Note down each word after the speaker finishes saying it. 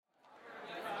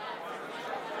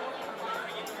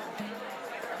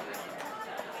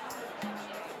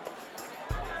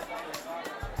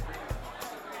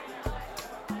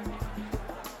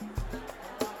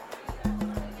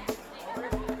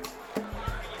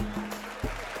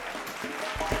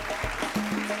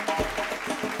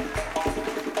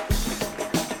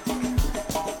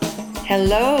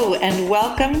Hello, and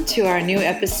welcome to our new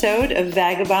episode of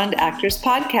Vagabond Actors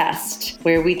Podcast,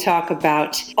 where we talk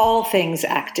about all things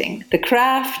acting, the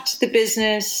craft, the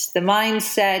business, the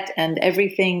mindset, and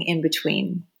everything in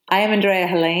between. I am Andrea.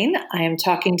 I am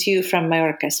talking to you from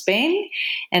Mallorca, Spain,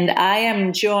 and I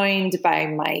am joined by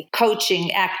my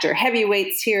coaching actor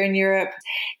heavyweights here in Europe,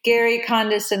 Gary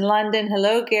Condis in London.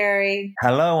 Hello, Gary.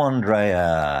 Hello,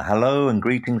 Andrea. Hello, and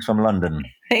greetings from London.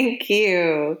 Thank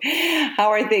you. How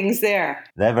are things there?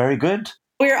 They're very good.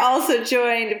 We're also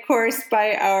joined, of course,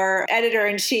 by our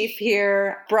editor-in-chief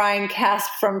here, Brian Kasp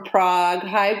from Prague.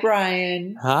 Hi,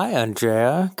 Brian. Hi,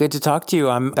 Andrea. Good to talk to you.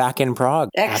 I'm back in Prague.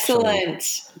 Excellent.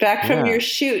 Actually. Back from your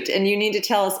shoot, and you need to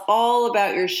tell us all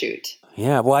about your shoot.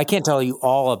 Yeah, well, I can't tell you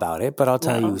all about it, but I'll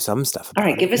tell you some stuff about it. All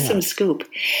right, give us some scoop.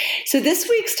 So this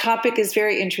week's topic is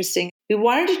very interesting. We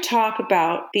wanted to talk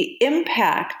about the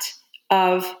impact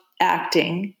of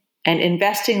acting and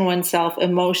investing oneself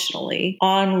emotionally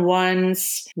on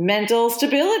one's mental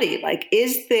stability. Like,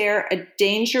 is there a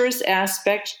dangerous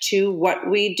aspect to what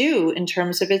we do in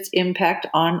terms of its impact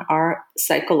on our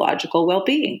psychological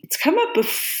well-being? It's come up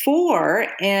before,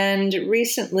 and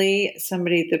recently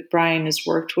somebody that Brian has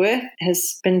worked with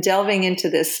has been delving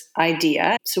into this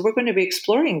idea. So we're going to be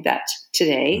exploring that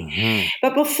today. Mm-hmm.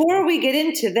 But before we get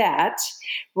into that,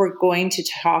 we're going to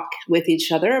talk with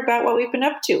each other about what we've been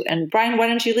up to. And Brian, why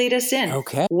don't you lead us in?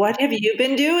 Okay. What have you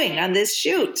been doing on this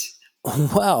shoot?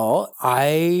 Well,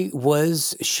 I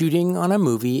was shooting on a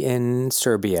movie in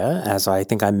Serbia, as I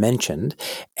think I mentioned,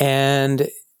 and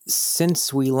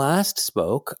since we last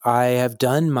spoke, I have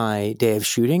done my day of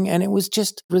shooting, and it was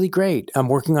just really great. I'm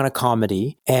working on a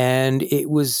comedy, and it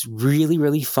was really,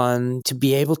 really fun to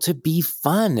be able to be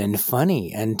fun and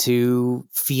funny and to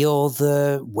feel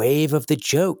the wave of the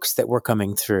jokes that were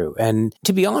coming through. And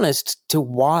to be honest, to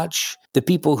watch the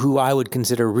people who I would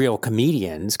consider real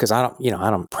comedians, because I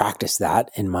don't practice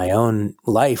that in my own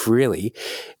life, really,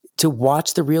 to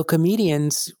watch the real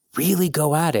comedians really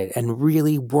go at it and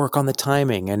really work on the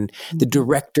timing. And the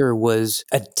director was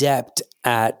adept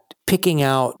at picking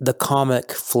out the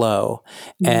comic flow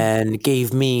and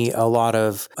gave me a lot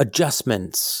of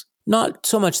adjustments. Not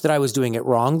so much that I was doing it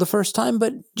wrong the first time,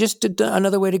 but just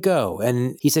another way to go.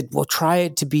 And he said, well, try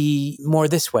it to be more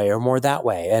this way or more that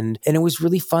way. And it was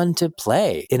really fun to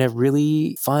play in a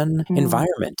really fun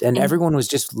environment. And everyone was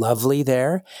just lovely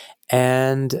there.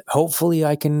 And hopefully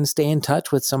I can stay in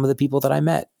touch with some of the people that I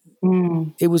met.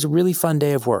 It was a really fun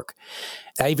day of work.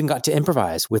 I even got to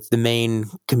improvise with the main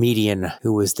comedian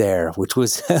who was there, which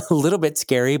was a little bit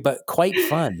scary, but quite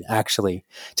fun, actually,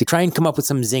 to try and come up with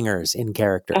some zingers in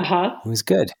character. It was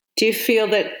good. Do you feel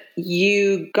that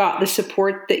you got the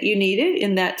support that you needed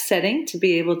in that setting to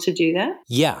be able to do that?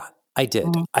 Yeah, I did.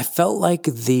 I felt like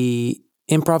the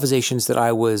improvisations that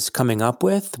I was coming up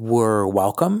with were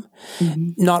welcome.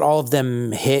 Not all of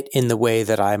them hit in the way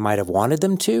that I might have wanted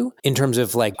them to, in terms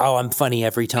of like, oh, I'm funny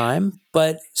every time.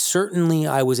 But certainly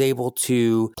I was able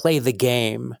to play the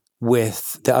game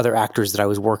with the other actors that I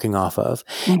was working off of.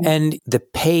 And the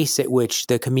pace at which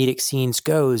the comedic scenes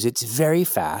goes, it's very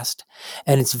fast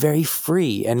and it's very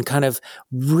free, and kind of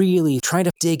really trying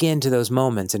to dig into those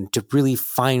moments and to really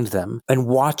find them, and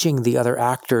watching the other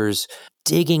actors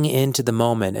digging into the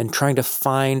moment and trying to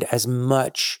find as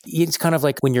much. It's kind of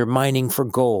like when you're mining for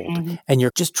gold and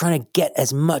you're just trying to get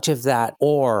as much of that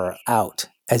ore out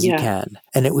as you can.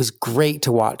 And it was great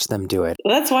to watch them do it.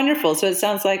 Well, that's wonderful. So it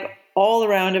sounds like all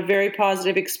around a very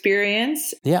positive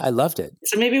experience. Yeah, I loved it.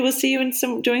 So maybe we'll see you in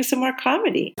doing some more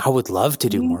comedy. I would love to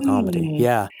do more comedy.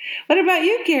 Yeah. What about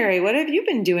you, Gary? What have you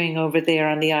been doing over there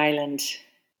on the island?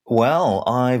 Well,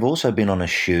 I've also been on a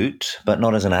shoot, but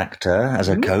not as an actor, as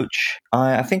a coach.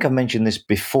 I think I've mentioned this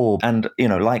before. And,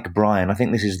 like Brian, I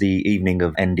think this is the evening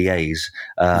of NDAs.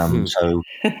 So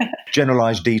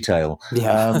generalized detail.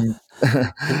 Yeah.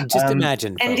 Just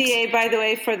imagine. NDA, by the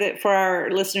way, for our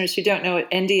listeners who don't know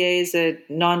it, NDA is a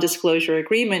non-disclosure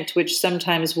agreement, which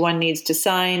sometimes one needs to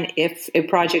sign if a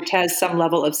project has some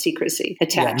level of secrecy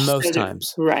attached. Yeah, most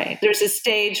times. Right. There's a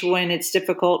stage when it's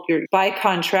difficult. You're by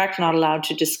contract not allowed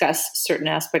to discuss certain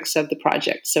aspects of the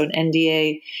project. So an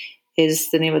NDA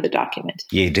is the name of the document.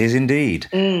 Yeah, it is indeed.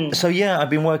 So yeah, I've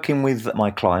been working with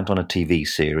my client on a TV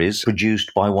series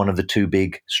produced by one of the two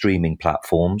big streaming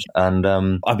platforms. And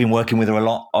I've been working with her a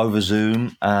lot over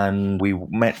Zoom, and we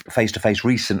met face to face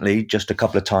recently just a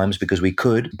couple of times because we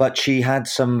could. But she had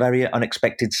some very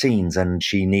unexpected scenes and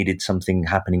she needed something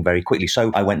happening very quickly.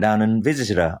 So I went down and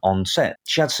visited her on set.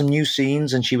 She had some new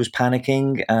scenes and she was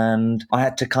panicking, and I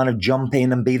had to kind of jump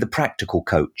in and be the practical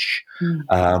coach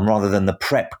rather than the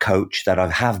prep coach coach that I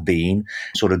have been,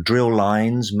 sort of drill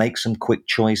lines, make some quick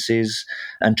choices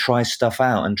and try stuff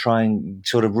out and try and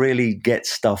sort of really get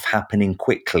stuff happening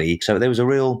quickly. So there was a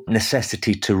real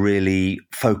necessity to really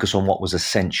focus on what was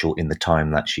essential in the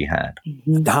time that she had.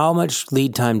 How much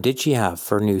lead time did she have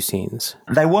for new scenes?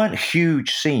 They weren't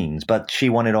huge scenes, but she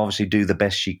wanted to obviously do the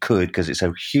best she could because it's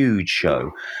a huge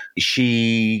show.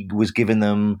 She was given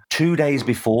them 2 days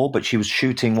before, but she was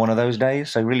shooting one of those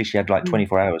days. So really she had like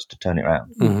 24 hours to turn it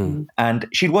around. Mm-hmm. And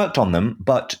she'd worked on them,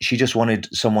 but she just wanted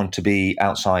someone to be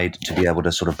outside to be able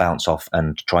to sort of bounce off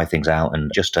and try things out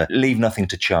and just to leave nothing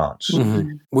to chance.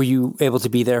 Mm-hmm. Were you able to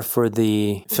be there for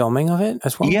the filming of it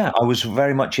as well? Yeah, I was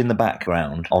very much in the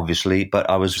background, obviously, but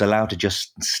I was allowed to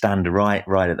just stand right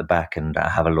at the back and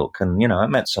have a look. And, I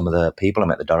met some of the people. I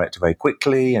met the director very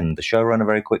quickly and the showrunner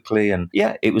very quickly. And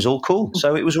yeah, it was all cool.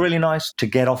 So it was really nice to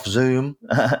get off Zoom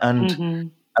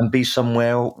and be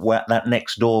somewhere where that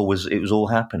next door it was all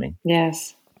happening.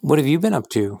 Yes. What have you been up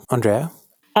to, Andrea?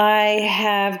 I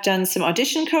have done some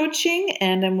audition coaching,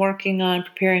 and I'm working on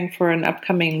preparing for an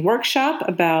upcoming workshop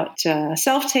about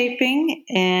self-taping.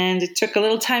 And it took a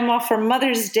little time off for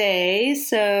Mother's Day.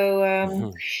 So,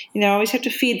 I always have to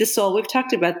feed the soul. We've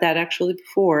talked about that actually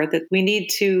before, that we need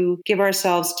to give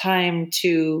ourselves time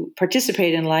to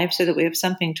participate in life so that we have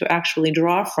something to actually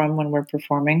draw from when we're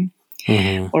performing.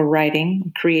 Or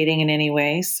writing, creating in any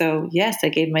way. So yes, I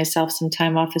gave myself some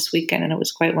time off this weekend and it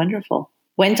was quite wonderful.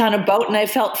 Went on a boat and I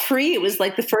felt free. It was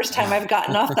like the first time I've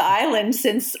gotten off the island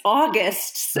since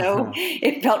August. So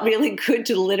it felt really good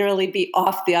to literally be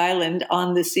off the island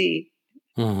on the sea.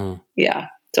 Yeah.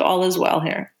 So all is well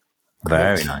here.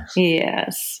 Very nice.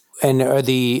 Yes. And are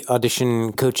the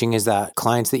audition coaching, is that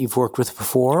clients that you've worked with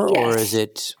before? Yes. Or is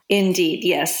it? Indeed,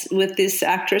 yes. With this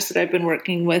actress that I've been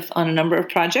working with on a number of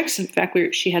projects. In fact,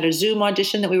 she had a Zoom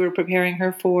audition that we were preparing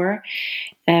her for,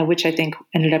 which I think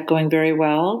ended up going very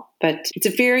well. But it's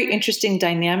a very interesting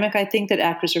dynamic, I think, that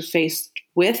actors are faced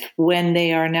with when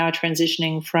they are now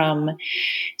transitioning from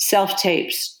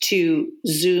self-tapes to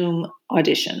Zoom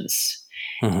auditions.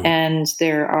 And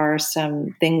there are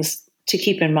some things to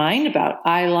keep in mind about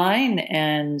eye line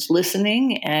and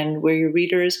listening and where your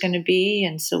reader is going to be.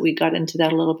 And so we got into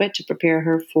that a little bit to prepare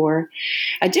her for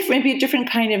maybe a different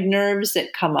kind of nerves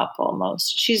that come up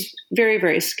almost. She's very,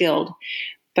 very skilled.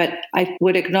 But I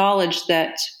would acknowledge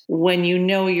that when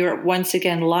you're once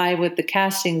again live with the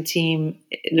casting team,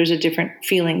 there's a different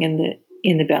feeling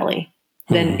in the belly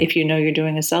than if you're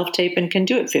doing a self-tape and can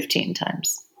do it 15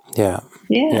 times. Yeah.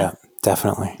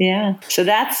 Definitely. Yeah. So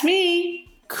that's me.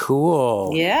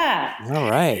 Cool. Yeah. All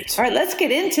right. All right, let's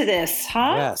get into this,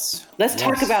 huh? Yes. Let's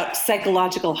talk about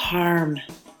psychological harm.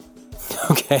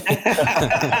 Okay.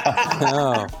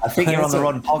 I think you're on the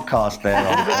wrong podcast there.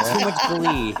 Too much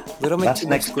glee. That's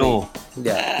next door.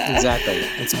 Yeah, exactly.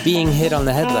 It's being hit on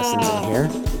the head lessons in here.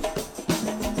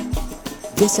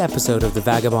 This episode of the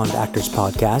Vagabond Actors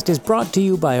Podcast is brought to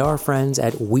you by our friends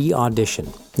at We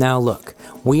Audition. Now look,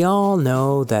 we all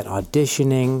know that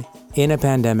auditioning in a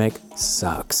pandemic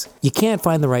sucks. You can't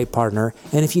find the right partner,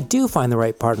 and if you do find the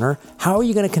right partner, how are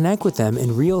you going to connect with them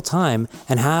in real time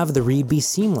and have the read be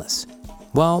seamless?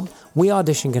 Well, We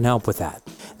Audition can help with that.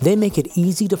 They make it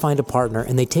easy to find a partner,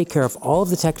 and they take care of all of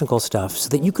the technical stuff so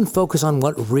that you can focus on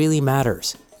what really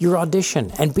matters. Your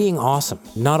audition and being awesome.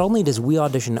 Not only does We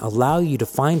Audition allow you to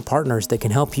find partners that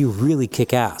can help you really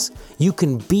kick ass, you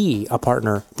can be a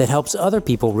partner that helps other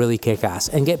people really kick ass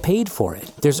and get paid for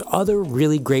it. There's other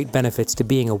really great benefits to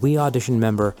being a We Audition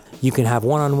member. You can have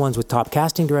one-on-ones with top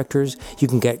casting directors, you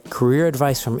can get career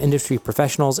advice from industry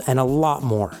professionals, and a lot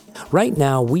more. Right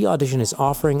now, We Audition is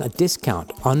offering a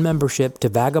discount on membership to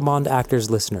Vagabond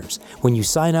Actors listeners when you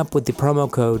sign up with the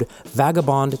promo code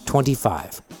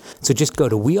VAGABOND25. So just go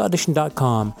to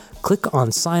weaudition.com, click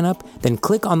on sign up, then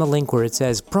click on the link where it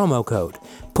says promo code.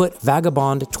 Put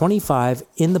Vagabond25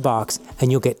 in the box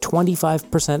and you'll get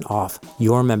 25% off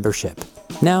your membership.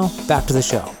 Now, back to the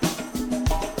show.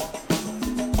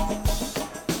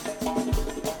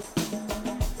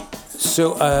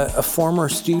 So a former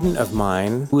student of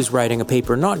mine who was writing a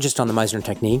paper, not just on the Meisner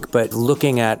technique, but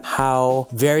looking at how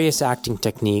various acting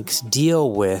techniques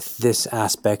deal with this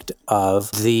aspect of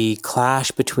the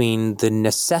clash between the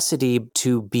necessity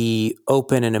to be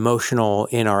open and emotional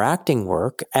in our acting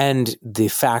work and the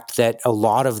fact that a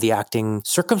lot of the acting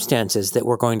circumstances that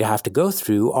we're going to have to go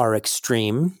through are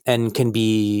extreme and can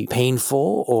be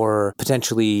painful or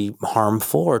potentially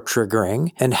harmful or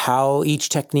triggering, and how each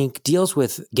technique deals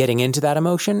with getting into into that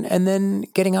emotion and then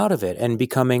getting out of it and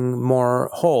becoming more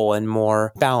whole and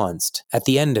more balanced at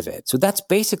the end of it. So that's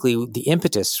basically the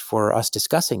impetus for us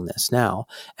discussing this now.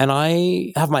 And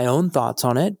I have my own thoughts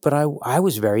on it, but I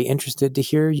was very interested to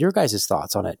hear your guys'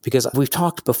 thoughts on it, because we've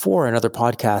talked before in other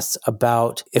podcasts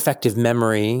about effective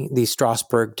memory, these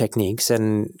Strasberg techniques,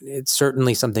 and it's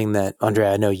certainly something that,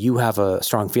 Andrea, I know you have a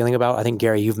strong feeling about. I think,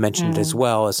 Gary, you've mentioned it as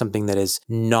well as something that is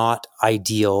not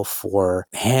ideal for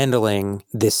handling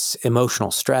this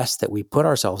emotional stress that we put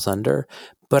ourselves under.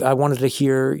 But I wanted to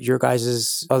hear your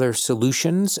guys' other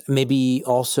solutions, maybe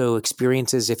also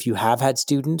experiences if you have had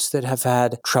students that have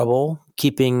had trouble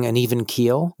keeping an even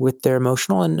keel with their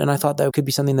emotional. And I thought that could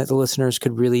be something that the listeners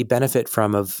could really benefit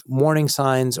from, of warning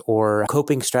signs or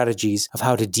coping strategies of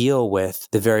how to deal with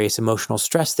the various emotional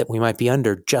stress that we might be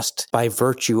under just by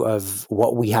virtue of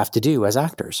what we have to do as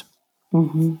actors.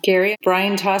 Mm-hmm. Gary,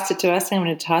 Brian tossed it to us. I'm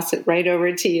going to toss it right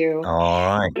over to you.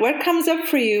 All right. What comes up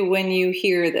for you when you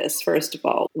hear this, first of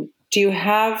all? Do you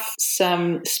have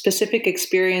some specific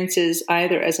experiences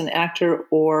either as an actor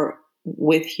or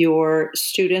with your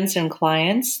students and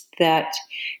clients that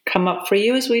come up for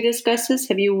you as we discuss this?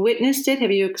 Have you witnessed it?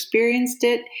 Have you experienced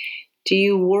it? Do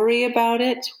you worry about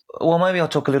it? Well, maybe I'll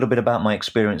talk a little bit about my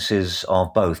experiences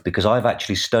of both, because I've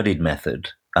actually studied method.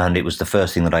 And it was the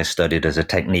first thing that I studied as a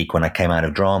technique when I came out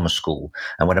of drama school.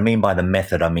 And what I mean by the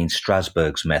method, I mean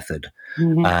Strasberg's method.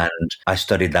 Mm-hmm. And I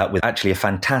studied that with actually a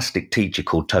fantastic teacher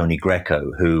called Tony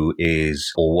Greco, who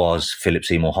is or was Philip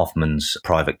Seymour Hoffman's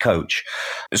private coach.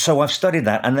 So I've studied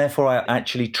that, and therefore I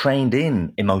actually trained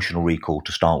in emotional recall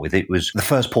to start with. It was the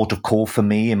first port of call for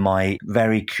me in my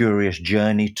very curious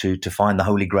journey to find the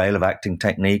holy grail of acting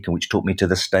technique, and which took me to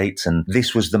the States. And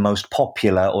this was the most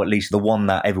popular, or at least the one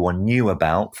that everyone knew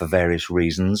about, for various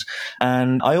reasons.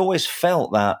 And I always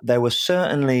felt that there was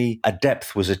certainly a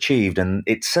depth was achieved, and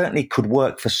it certainly could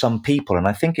work for some people. And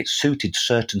I think it suited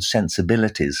certain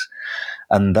sensibilities,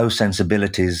 and those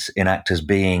sensibilities in actors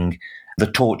being the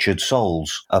tortured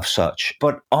souls of such.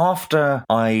 But after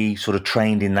I sort of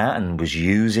trained in that and was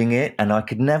using it, and I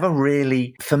could never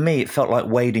really, for me, it felt like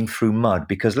wading through mud,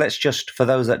 because let's just, for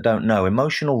those that don't know,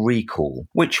 emotional recall,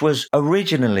 which was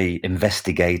originally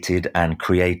investigated and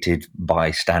created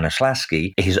by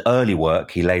Stanislavski, his early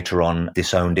work, he later on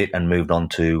disowned it and moved on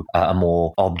to a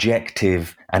more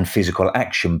objective and physical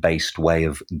action-based way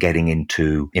of getting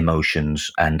into emotions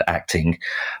and acting.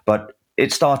 But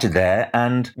it started there,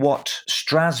 and what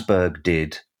Strasberg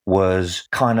did was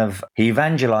kind of, he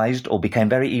evangelized or became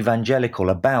very evangelical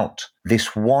about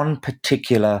this one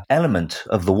particular element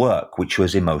of the work, which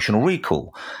was emotional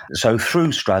recall. So through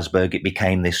Strasberg, it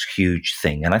became this huge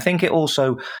thing. And I think it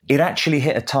actually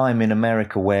hit a time in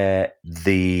America where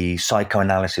the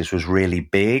psychoanalysis was really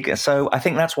big. So I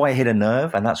think that's why it hit a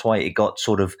nerve, and that's why it got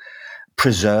sort of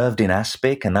preserved in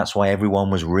Aspic, and that's why everyone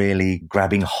was really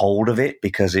grabbing hold of it,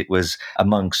 because it was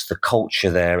amongst the culture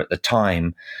there at the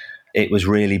time. It was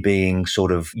really being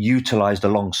sort of utilized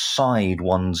alongside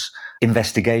one's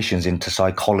investigations into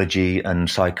psychology and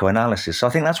psychoanalysis. So I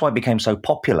think that's why it became so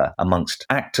popular amongst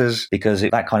actors, because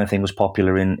that kind of thing was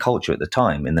popular in culture at the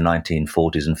time in the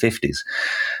 1940s and 50s.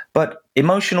 But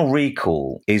emotional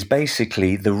recall is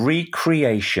basically the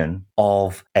recreation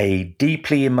of a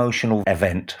deeply emotional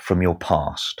event from your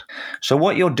past. So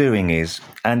what you're doing is,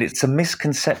 and it's a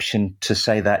misconception to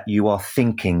say that you are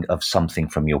thinking of something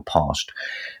from your past.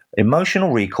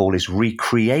 Emotional recall is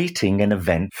recreating an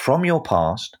event from your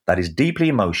past that is deeply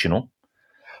emotional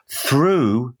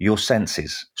through your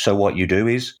senses. So what you do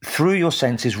is, through your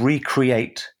senses,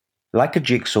 recreate, like a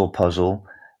jigsaw puzzle,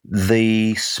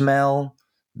 the smell,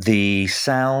 the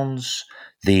sounds,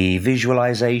 the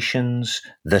visualizations,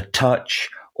 the touch,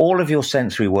 all of your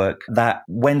sensory work that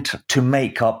went to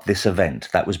make up this event,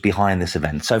 that was behind this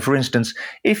event. So for instance,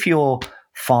 if your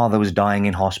father was dying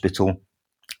in hospital,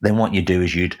 then what you do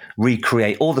is you'd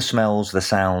recreate all the smells, the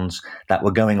sounds that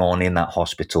were going on in that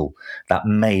hospital that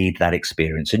made that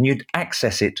experience, and you'd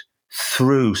access it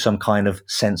through some kind of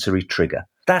sensory trigger.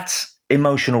 That's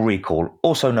emotional recall,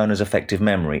 also known as effective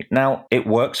memory. Now, it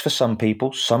works for some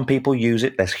people. Some people use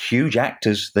it. There's huge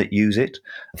actors that use it.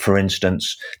 For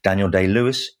instance, Daniel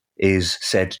Day-Lewis is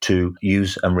said to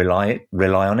use and rely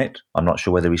on it. I'm not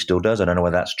sure whether he still does. I don't know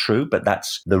whether that's true, but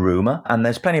that's the rumor. And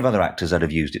there's plenty of other actors that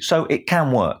have used it. So it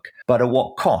can work, but at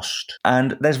what cost?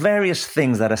 And there's various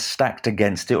things that are stacked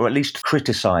against it, or at least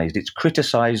criticized. It's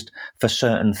criticized for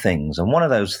certain things. And one of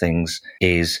those things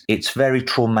is it's very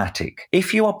traumatic.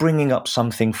 If you are bringing up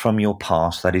something from your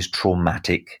past that is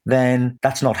traumatic, then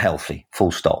that's not healthy,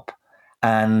 full stop.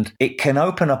 And it can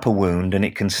open up a wound, and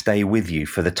it can stay with you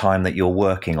for the time that you're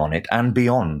working on it and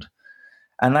beyond.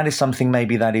 And that is something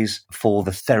maybe that is for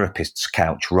the therapist's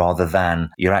couch rather than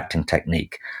your acting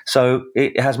technique. So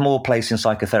it has more place in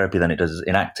psychotherapy than it does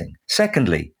in acting.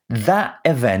 Secondly, that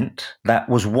event that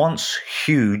was once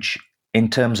huge in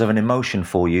terms of an emotion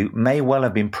for you may well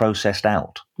have been processed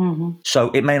out. Mm-hmm.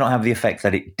 So it may not have the effect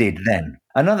that it did then.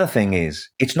 Another thing is,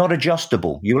 it's not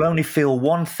adjustable. You'll only feel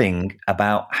one thing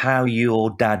about how your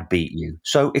dad beat you.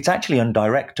 So it's actually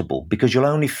undirectable because you'll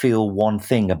only feel one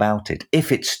thing about it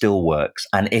if it still works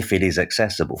and if it is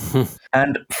accessible.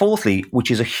 And fourthly,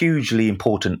 which is a hugely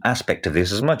important aspect of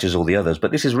this, as much as all the others,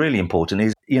 but this is really important,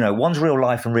 is, one's real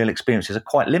life and real experiences are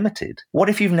quite limited. What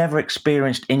if you've never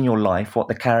experienced in your life what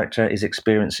the character is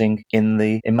experiencing in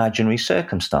the imaginary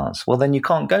circumstance? Well, then you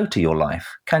can't go to your life,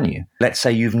 can you? Let's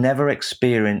say you've never experienced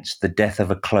the death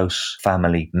of a close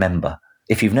family member.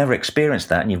 If you've never experienced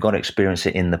that and you've got to experience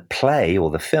it in the play or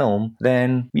the film,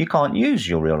 then you can't use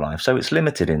your real life. So it's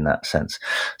limited in that sense.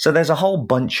 So there's a whole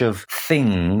bunch of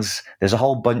things, there's a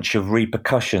whole bunch of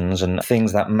repercussions and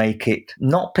things that make it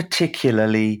not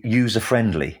particularly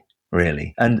user-friendly,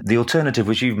 really. And the alternative,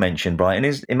 which you've mentioned, Brighton,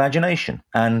 is imagination.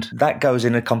 And that goes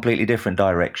in a completely different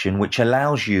direction, which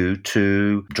allows you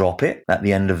to drop it at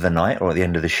the end of the night or at the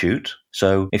end of the shoot.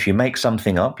 So if you make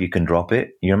something up, you can drop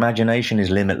it. Your imagination is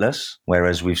limitless,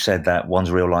 whereas we've said that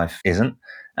one's real life isn't.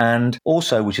 And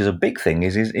also, which is a big thing,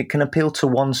 is it can appeal to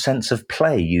one's sense of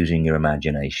play using your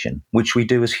imagination, which we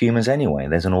do as humans anyway.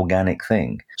 There's an organic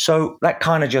thing. So that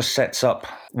kind of just sets up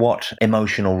what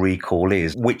emotional recall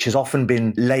is, which has often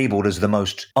been labeled as the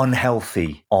most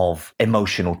unhealthy of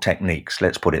emotional techniques.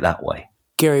 Let's put it that way.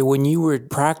 Gary, when you were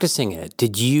practicing it,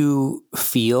 did you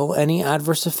feel any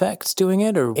adverse effects doing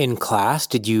it? Or in class,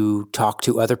 did you talk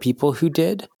to other people who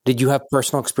did? Did you have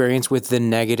personal experience with the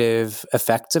negative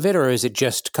effects of it? Or is it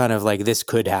just kind of like this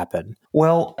could happen?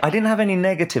 Well, I didn't have any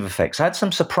negative effects. I had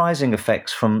some surprising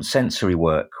effects from sensory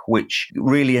work, which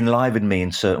really enlivened me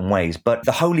in certain ways. But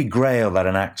the holy grail that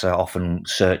an actor often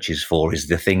searches for is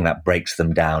the thing that breaks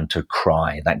them down to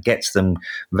cry, that gets them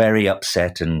very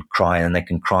upset and cry, and they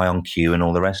can cry on cue and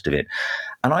all the rest of it.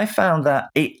 And I found that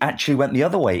it actually went the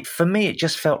other way. For me, it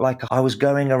just felt like I was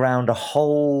going around a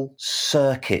whole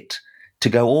circuit to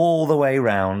go all the way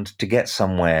around to get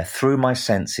somewhere through my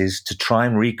senses to try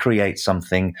and recreate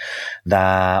something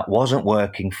that wasn't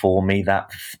working for me, that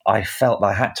I felt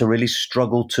I had to really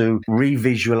struggle to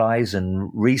revisualize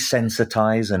and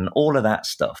resensitize and all of that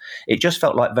stuff. It just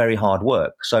felt like very hard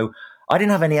work. So I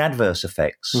didn't have any adverse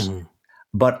effects,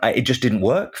 but it just didn't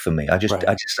work for me.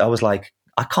 I was like,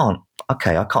 I can't,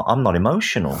 I'm not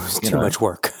emotional. It's too much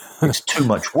work. It's too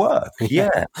much work.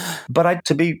 Yeah. But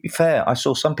to be fair, I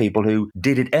saw some people who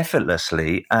did it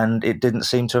effortlessly and it didn't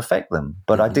seem to affect them.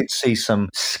 But I did see some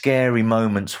scary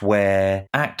moments where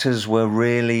actors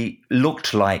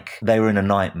looked like they were in a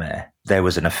nightmare. There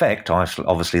was an effect.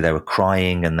 Obviously, they were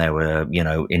crying and they were,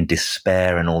 in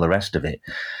despair and all the rest of it.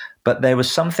 But there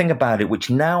was something about it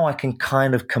which now I can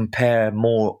kind of compare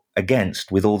more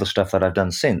against with all the stuff that I've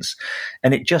done since.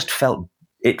 And it just felt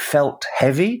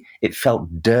heavy. It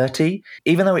felt dirty.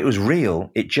 Even though it was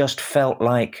real, it just felt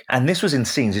like, and this was in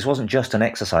scenes. This wasn't just an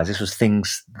exercise. This was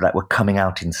things that were coming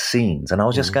out in scenes. And I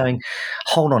was just going,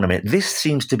 hold on a minute. This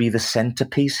seems to be the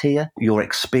centerpiece here, your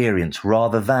experience,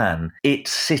 rather than it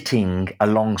sitting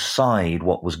alongside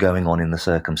what was going on in the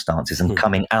circumstances and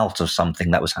coming out of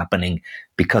something that was happening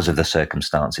because of the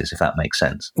circumstances, if that makes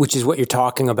sense. Which is what you're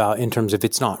talking about in terms of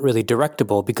it's not really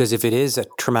directable, because if it is a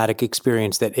traumatic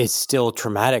experience that is still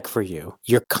traumatic for you,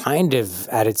 you're kind of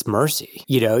at its mercy.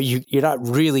 You're not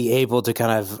really able to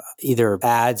kind of either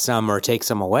add some or take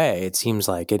some away. It seems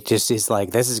like it just is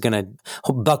like, this is going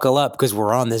to buckle up because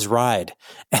we're on this ride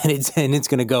and it's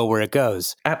going to go where it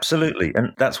goes. Absolutely.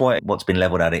 And that's why what's been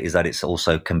leveled at it is that it's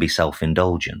also can be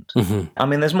self-indulgent. I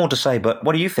mean, there's more to say, but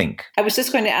what do you think? I was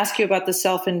just going to ask you about the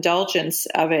self-indulgence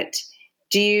of it.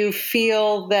 Do you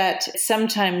feel that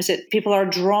sometimes people are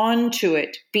drawn to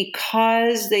it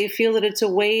because they feel that it's a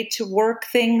way to work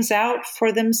things out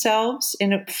for themselves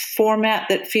in a format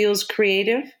that feels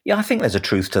creative? Yeah, I think there's a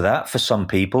truth to that for some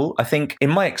people. I think in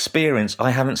my experience,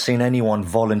 I haven't seen anyone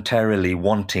voluntarily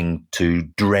wanting to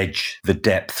dredge the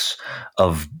depths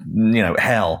of,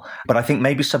 hell. But I think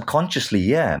maybe subconsciously,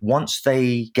 yeah, once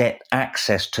they get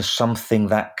access to something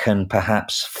that can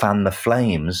perhaps fan the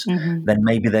flames, then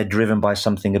maybe they're driven by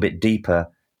something a bit deeper.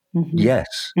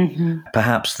 Yes,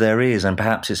 perhaps there is, and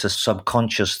perhaps it's a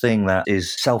subconscious thing that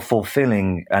is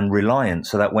self-fulfilling and reliant,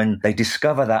 so that when they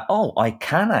discover that, I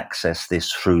can access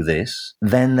this through this,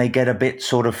 then they get a bit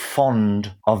sort of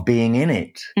fond of being in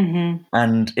it.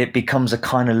 And it becomes a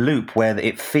kind of loop where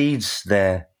it feeds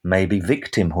their maybe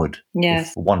victimhood,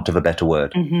 yes, for want of a better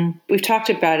word. Mm-hmm. We've talked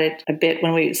about it a bit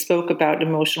when we spoke about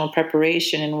emotional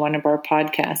preparation in one of our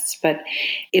podcasts, but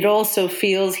it also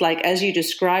feels like, as you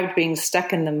described, being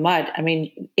stuck in the mud. I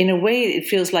mean, in a way, it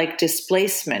feels like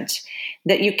displacement,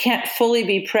 that you can't fully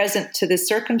be present to the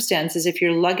circumstances if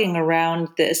you're lugging around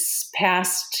this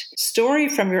past story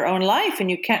from your own life,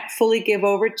 and you can't fully give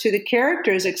over to the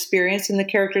character's experience and the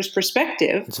character's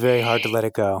perspective. It's very hard to let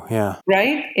it go. Yeah.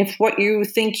 Right? If what you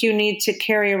think you need to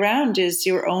carry around is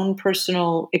your own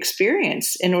personal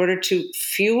experience in order to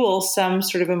fuel some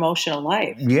sort of emotional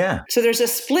life. Yeah. So there's a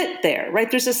split there,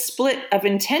 right? There's a split of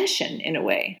intention in a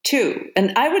way, too.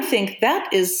 And I would think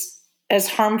that is as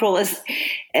harmful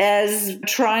as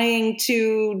trying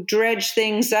to dredge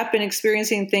things up and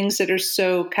experiencing things that are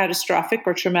so catastrophic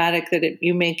or traumatic that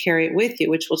you may carry it with you,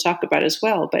 which we'll talk about as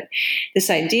well. But this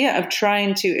idea of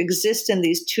trying to exist in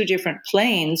these two different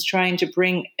planes, trying to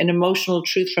bring an emotional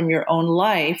truth from your own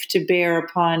life to bear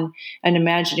upon an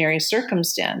imaginary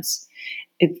circumstance,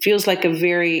 it feels like a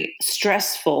very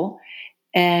stressful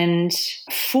and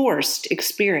forced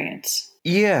experience.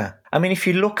 Yeah. I mean, if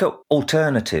you look at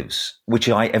alternatives, which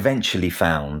I eventually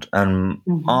found, and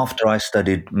after I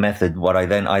studied method, I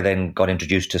then got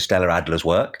introduced to Stella Adler's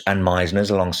work and Meisner's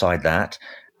alongside that.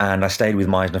 And I stayed with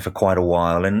Meisner for quite a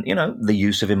while. And, the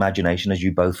use of imagination, as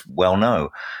you both well know,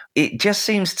 it just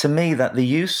seems to me that the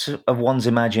use of one's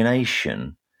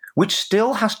imagination, which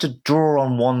still has to draw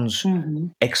on one's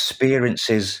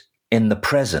experiences in the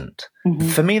present.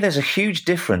 For me, there's a huge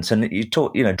difference. And you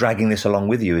talk, dragging this along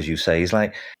with you, as you say, is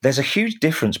like, there's a huge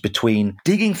difference between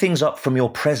digging things up from your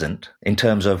present in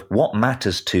terms of what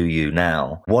matters to you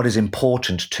now, what is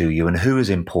important to you, and who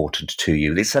is important to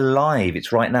you. It's alive,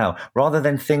 it's right now, rather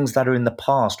than things that are in the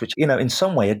past, which, in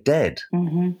some way are dead.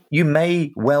 You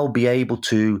may well be able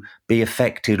to be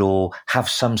affected or have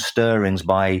some stirrings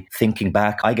by thinking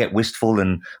back. I get wistful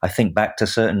and I think back to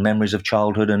certain memories of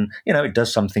childhood and, it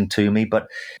does something to me, but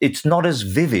it's not as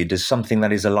vivid as something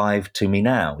that is alive to me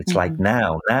now. It's like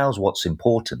now's what's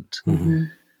important.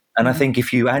 And I think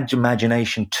if you add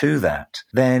imagination to that,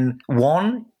 then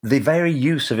one, the very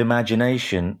use of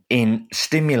imagination in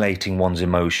stimulating one's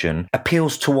emotion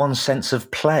appeals to one's sense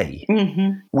of play.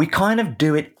 We kind of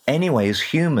do it anyway as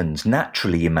humans,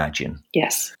 naturally imagine.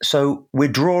 Yes. So we're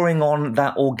drawing on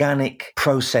that organic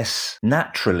process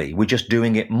naturally. We're just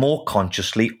doing it more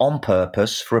consciously on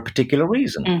purpose for a particular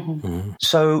reason.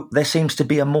 So there seems to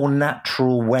be a more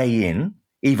natural way in.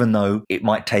 Even though it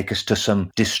might take us to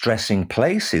some distressing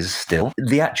places still,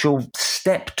 the actual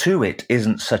step to it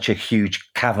isn't such a huge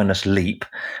cavernous leap,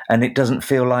 and it doesn't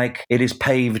feel like it is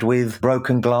paved with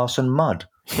broken glass and mud.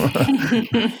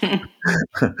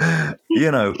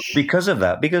 Because of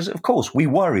that. Because, of course, we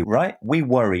worry, right? We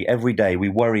worry every day. We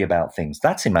worry about things.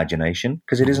 That's imagination,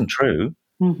 because it isn't true.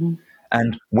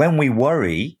 And when we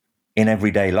worry in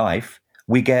everyday life,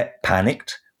 we get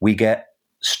panicked, we get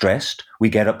stressed, we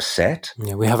get upset.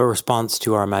 Yeah, we have a response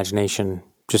to our imagination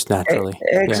just naturally.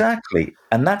 Exactly. Yeah.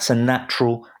 And that's a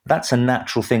natural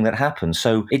thing that happens.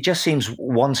 So it just seems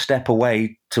one step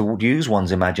away to use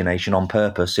one's imagination on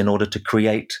purpose in order to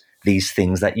create these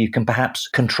things that you can perhaps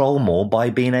control more by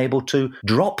being able to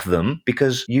drop them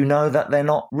because you know that they're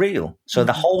not real. So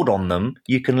the hold on them,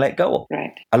 you can let go of.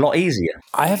 Right. A lot easier.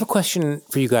 I have a question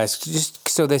for you guys, just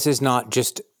so this is not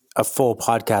just a full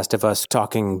podcast of us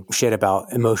talking shit about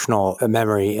emotional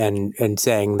memory and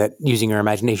saying that using your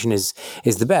imagination is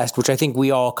the best, which I think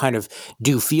we all kind of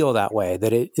do feel that way,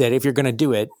 that if you're going to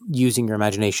do it, using your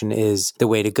imagination is the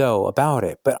way to go about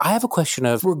it. But I have a question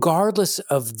of, regardless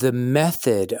of the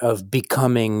method of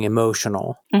becoming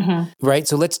emotional, right?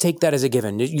 So let's take that as a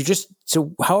given.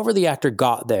 So however the actor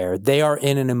got there, they are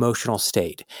in an emotional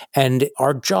state. And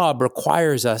our job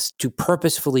requires us to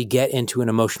purposefully get into an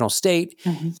emotional state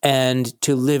and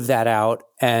to live that out.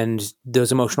 And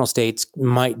those emotional states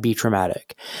might be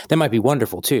traumatic. They might be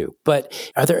wonderful too. But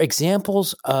are there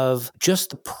examples of just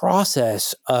the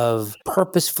process of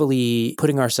purposefully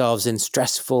putting ourselves in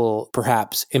stressful,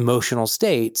 perhaps emotional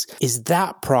states? Is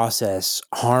that process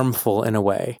harmful in a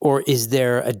way? Or is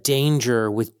there a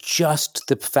danger with just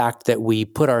the fact that we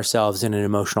put ourselves in an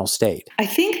emotional state? I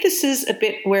think this is a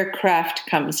bit where craft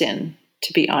comes in,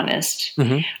 to be honest.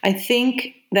 I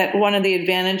think that one of the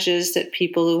advantages that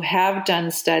people who have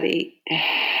done study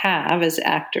have as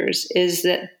actors is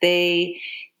that they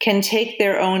can take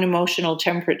their own emotional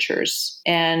temperatures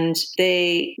and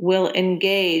they will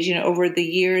engage, over the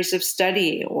years of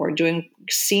study or doing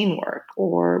scene work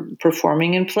or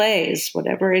performing in plays,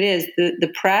 whatever it is,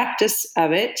 the practice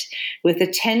of it with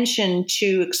attention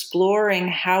to exploring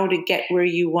how to get where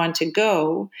you want to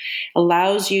go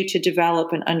allows you to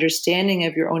develop an understanding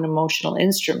of your own emotional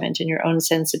instrument and your own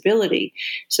sensibility,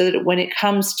 so that when it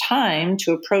comes time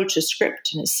to approach a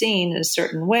script and a scene in a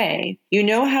certain way, you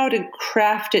know how to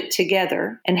craft it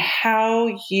together and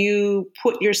how you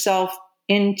put yourself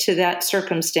into that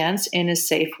circumstance in a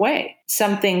safe way.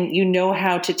 Something you know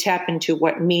how to tap into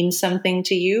what means something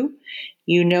to you.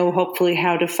 You know, hopefully,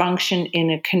 how to function in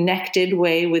a connected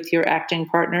way with your acting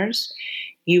partners.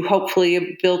 You hopefully have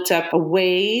built up a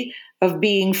way of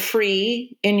being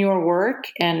free in your work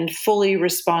and fully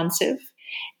responsive.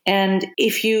 And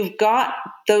if you've got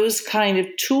those kind of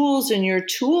tools in your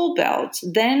tool belt,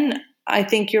 then I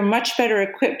think you're much better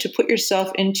equipped to put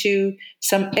yourself into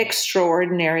some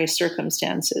extraordinary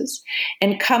circumstances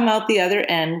and come out the other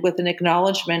end with an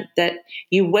acknowledgement that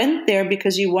you went there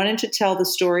because you wanted to tell the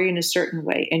story in a certain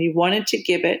way and you wanted to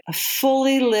give it a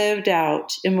fully lived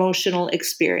out emotional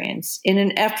experience in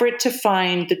an effort to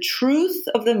find the truth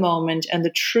of the moment and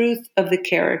the truth of the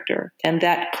character and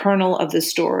that kernel of the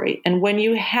story. And when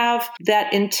you have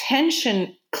that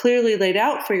intention clearly laid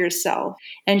out for yourself,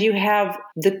 and you have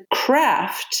the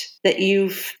craft that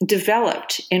you've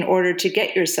developed in order to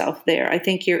get yourself there, I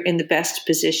think you're in the best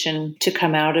position to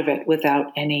come out of it without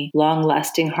any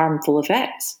long-lasting harmful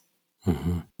effects.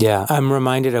 Mm-hmm. Yeah, I'm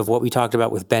reminded of what we talked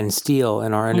about with Ben Steele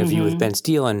in our interview with Ben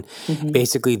Steele, and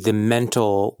basically the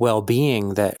mental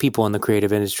well-being that people in the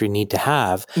creative industry need to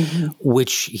have,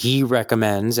 which he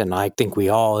recommends, and I think we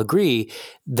all agree,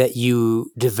 that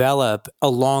you develop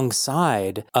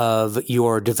alongside of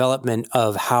your development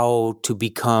of how to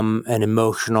become an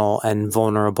emotional and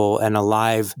vulnerable and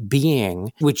alive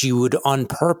being, which you would on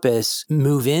purpose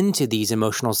move into these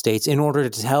emotional states in order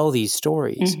to tell these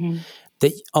stories.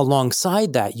 That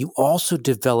alongside that, you also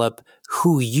develop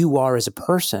who you are as a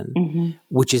person,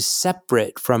 which is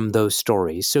separate from those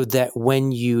stories, so that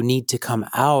when you need to come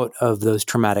out of those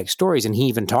traumatic stories, and he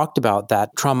even talked about that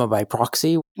trauma by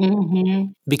proxy,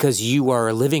 because you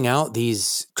are living out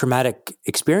these traumatic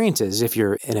experiences, if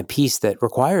you're in a piece that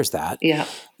requires that,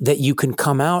 that you can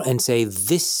come out and say,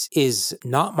 this is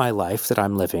not my life that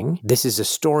I'm living. This is a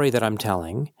story that I'm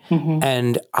telling.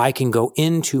 And I can go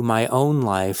into my own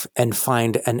life and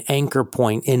find an anchor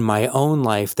point in my own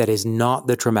life that is not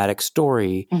the traumatic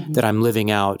story that I'm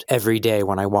living out every day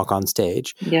when I walk on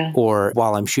stage or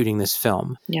while I'm shooting this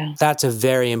film. That's a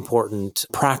very important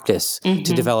practice to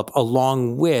develop,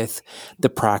 along with the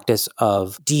practice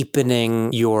of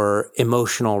deepening your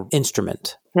emotional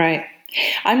instrument. Right.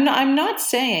 I'm not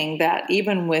saying that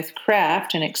even with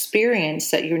craft and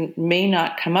experience that you may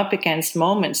not come up against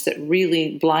moments that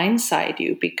really blindside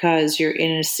you because you're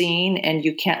in a scene and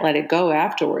you can't let it go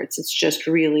afterwards. It's just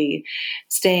really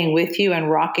staying with you and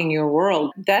rocking your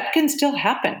world. That can still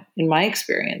happen in my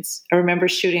experience. I remember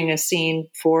shooting a scene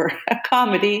for a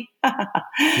comedy.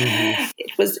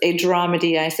 It was a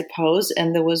dramedy, I suppose.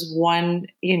 And there was one,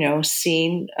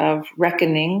 scene of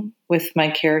reckoning with my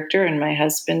character and my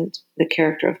husband, the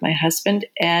character of my husband.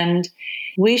 And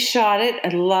we shot it. I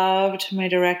loved my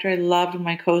director. I loved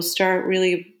my co-star.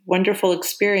 Really wonderful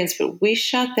experience. But we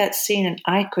shot that scene and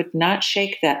I could not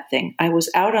shake that thing. I was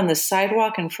out on the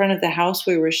sidewalk in front of the house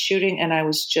we were shooting and I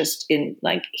was just in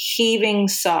heaving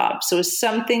sobs. So it was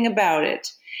something about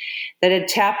it that had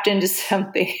tapped into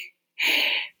something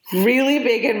really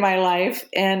big in my life.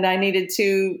 And I needed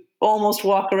to almost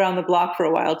walk around the block for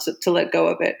a while to let go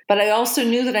of it. But I also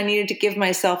knew that I needed to give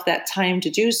myself that time to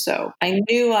do so. I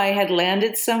knew I had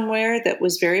landed somewhere that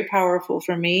was very powerful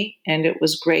for me, and it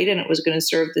was great, and it was going to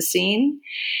serve the scene.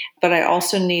 But I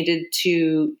also needed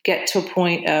to get to a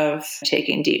point of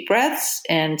taking deep breaths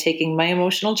and taking my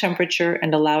emotional temperature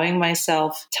and allowing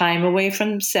myself time away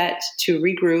from set to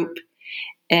regroup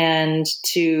and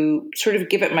to sort of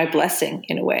give it my blessing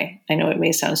in a way. I know it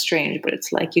may sound strange, but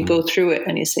it's like you go through it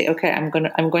and you say, okay, I'm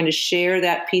going to share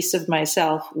that piece of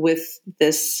myself with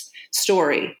this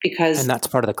story, because... And that's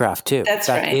part of the craft too.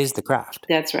 That is the craft.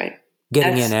 That's right.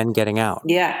 Getting in and getting out.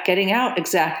 Yeah, getting out,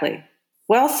 exactly.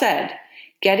 Well said.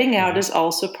 Getting out is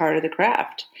also part of the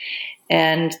craft.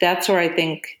 And that's where I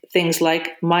think things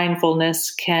like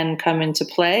mindfulness can come into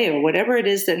play, or whatever it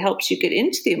is that helps you get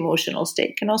into the emotional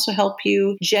state can also help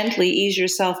you gently ease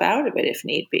yourself out of it if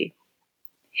need be.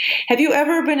 Have you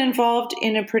ever been involved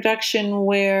in a production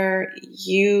where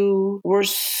you were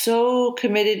so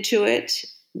committed to it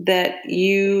that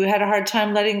you had a hard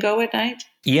time letting go at night?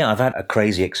 Yeah, I've had a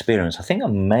crazy experience. I think I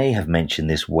may have mentioned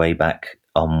this way back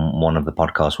on one of the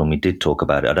podcasts when we did talk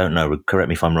about it. I don't know, correct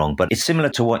me if I'm wrong, but it's similar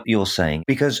to what you're saying.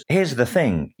 Because here's the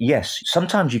thing. Yes,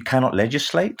 sometimes you cannot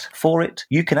legislate for it.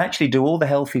 You can actually do all the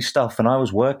healthy stuff. And I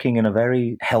was working in a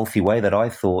very healthy way that I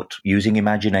thought, using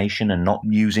imagination and not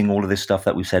using all of this stuff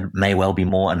that we said may well be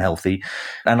more unhealthy.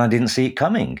 And I didn't see it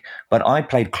coming. But I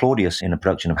played Claudius in a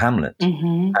production of Hamlet.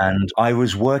 And I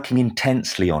was working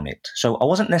intensely on it. So I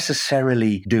wasn't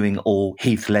necessarily doing all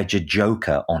Heath Ledger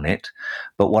Joker on it.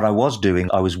 But what I was doing,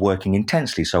 I was working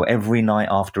intensely. So every night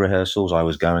after rehearsals, I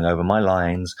was going over my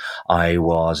lines. I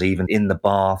was even in the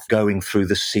bath, going through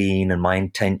the scene and my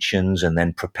intentions and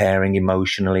then preparing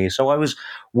emotionally. So I was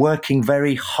working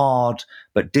very hard,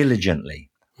 but diligently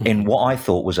in what I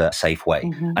thought was a safe way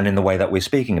and in the way that we're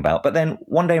speaking about. But then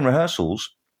one day in rehearsals,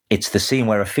 it's the scene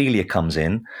where Ophelia comes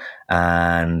in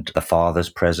and the father's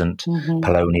present,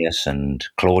 Polonius and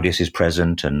Claudius is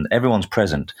present and everyone's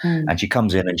present. And she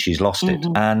comes in and she's lost it.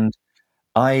 And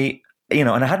I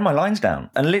had my lines down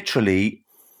and literally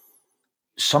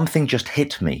something just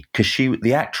hit me because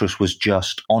the actress was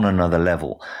just on another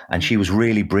level and she was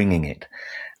really bringing it.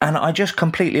 And I just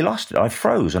completely lost it. I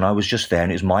froze and I was just there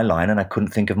and it was my line and I couldn't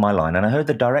think of my line. And I heard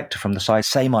the director from the side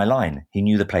say my line. He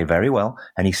knew the play very well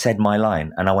and he said my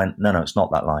line. And I went, no, it's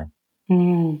not that line.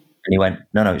 And he went,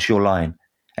 no, it's your line.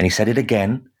 And he said it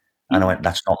again. And I went,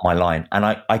 that's not my line. And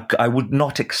I would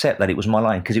not accept that it was my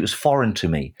line because it was foreign to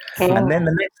me. And then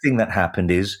the next thing that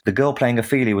happened is the girl playing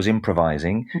Ophelia was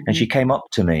improvising and she came up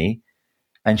to me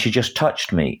and she just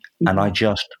touched me and I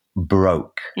just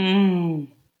broke.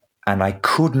 And I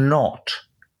could not,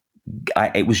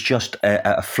 it was just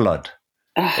a flood.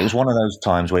 It was one of those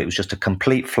times where it was just a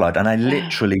complete flood. And I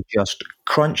literally just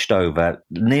crunched over,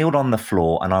 kneeled on the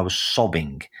floor, and I was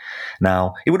sobbing.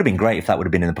 Now, it would have been great if that would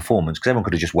have been in the performance, because everyone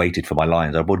could have just waited for my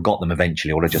lines. I would have got them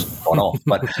eventually, or I'd have just gone off.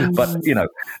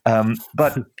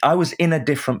 But I was in a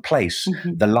different place.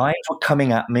 The lines were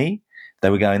coming at me. They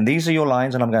were going, these are your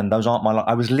lines. And I'm going, those aren't my lines.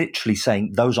 I was literally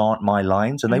saying, those aren't my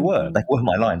lines. And they were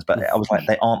my lines. But I was like,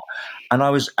 they aren't. And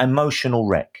I was emotional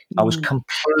wreck. I was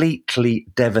completely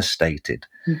devastated.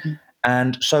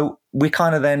 And so we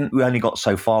only got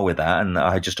so far with that. And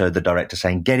I just heard the director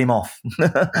saying, get him off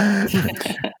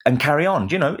and carry on.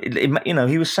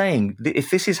 He was saying, if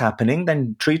this is happening,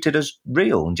 then treat it as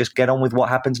real and just get on with what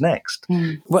happens next.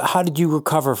 Well, how did you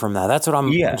recover from that? That's what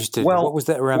I'm interested in. What was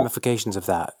the ramifications of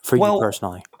that for you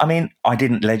personally? I mean, I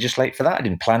didn't legislate for that. I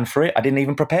didn't plan for it. I didn't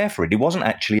even prepare for it. It wasn't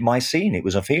actually my scene. It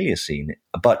was Ophelia's scene.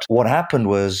 But what happened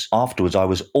was afterwards, I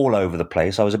was all over the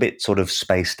place. I was a bit sort of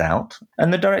spaced out.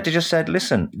 And the director just said,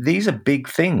 listen, these are big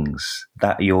things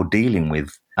that you're dealing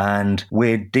with. And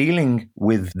we're dealing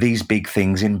with these big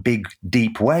things in big,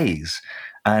 deep ways.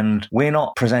 And we're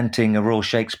not presenting a Royal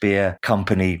Shakespeare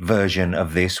Company version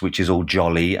of this, which is all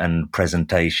jolly and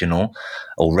presentational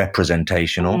or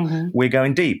representational. We're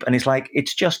going deep. And it's like,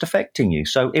 it's just affecting you.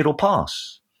 So it'll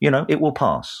pass. It will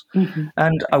pass.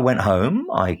 And I went home.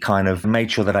 I kind of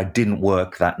made sure that I didn't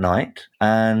work that night.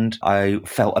 And I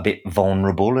felt a bit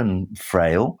vulnerable and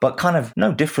frail, but kind of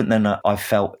no different than I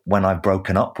felt when I've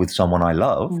broken up with someone I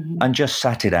love and just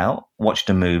sat it out,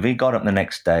 watched a movie, got up the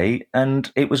next day,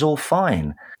 and it was all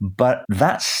fine. But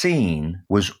that scene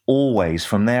was always,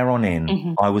 from there on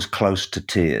in, I was close to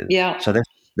tears. Yeah. So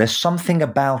there's something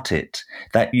about it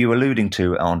that you're alluding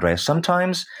to, Andrea.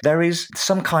 Sometimes there is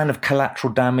some kind of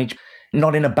collateral damage,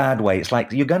 not in a bad way. It's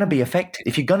like you're going to be affected.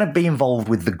 If you're going to be involved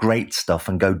with the great stuff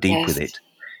and go deep with it,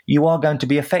 you are going to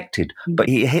be affected. But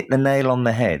you hit the nail on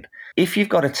the head. If you've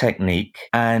got a technique,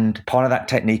 and part of that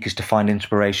technique is to find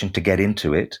inspiration to get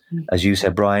into it, as you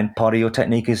said, Brian, part of your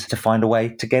technique is to find a way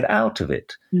to get out of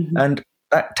it. And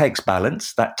that takes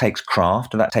balance, that takes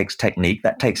craft, that takes technique,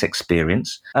 that takes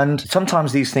experience. And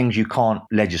sometimes these things you can't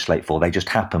legislate for. They just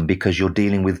happen because you're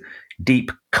dealing with deep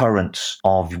currents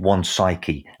of one's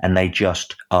psyche and they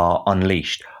just are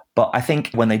unleashed. But I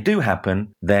think when they do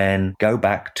happen, then go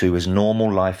back to as normal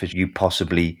life as you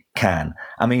possibly can.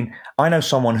 I mean, I know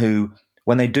someone who,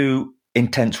 when they do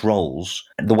intense roles,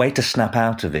 the way to snap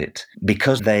out of it,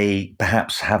 because they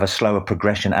perhaps have a slower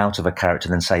progression out of a character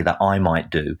than, say, that I might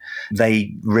do,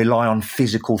 they rely on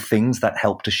physical things that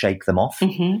help to shake them off.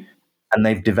 And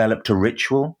they've developed a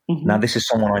ritual. Now, this is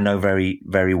someone I know very,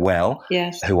 very well,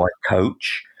 who I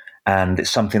coach, and it's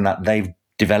something that they've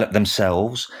developed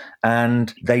themselves,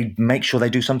 and they make sure they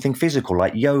do something physical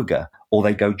like yoga, or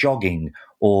they go jogging,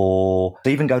 or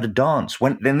they even go to dance.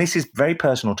 Then this is very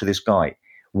personal to this guy.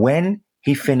 When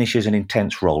he finishes an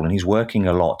intense role and he's working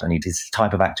a lot and he's the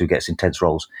type of actor who gets intense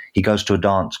roles, he goes to a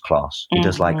dance class. He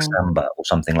does like samba or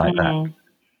something like that.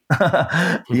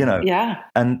 Yeah.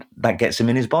 And that gets him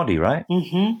in his body, right?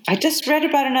 Mm-hmm. I just read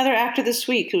about another actor this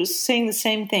week who was saying the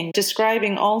same thing,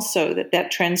 describing also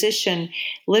that transition,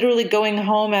 literally going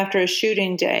home after a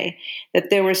shooting day, that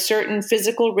there were certain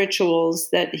physical rituals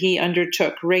that he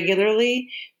undertook regularly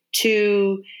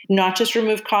to not just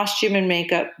remove costume and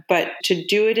makeup, but to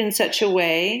do it in such a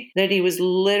way that he was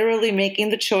literally making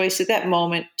the choice at that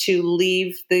moment to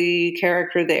leave the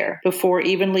character there before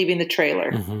even leaving the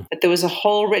trailer. Mm-hmm. But there was a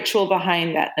whole ritual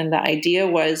behind that. And the idea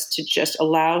was to just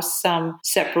allow some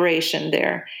separation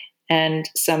there and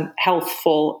some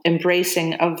healthful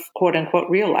embracing of quote unquote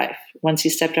real life once he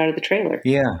stepped out of the trailer.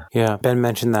 Yeah. Yeah. Ben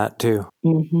mentioned that too.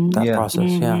 Mm-hmm. That process.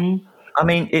 Mm-hmm. Yeah. I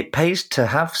mean, it pays to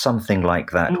have something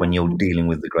like that when you're dealing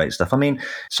with the great stuff. I mean,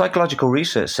 psychological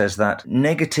research says that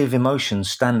negative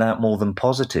emotions stand out more than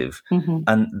positive,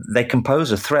 and they can pose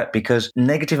a threat because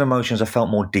negative emotions are felt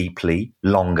more deeply,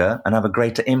 longer, and have a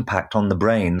greater impact on the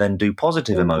brain than do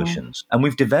positive emotions. And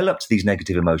we've developed these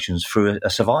negative emotions through a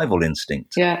survival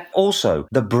instinct. Yeah. Also,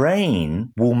 the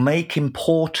brain will make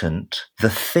important the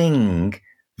thing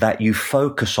that you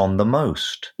focus on the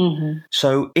most.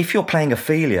 So if you're playing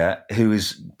Ophelia, who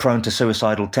is prone to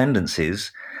suicidal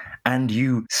tendencies, and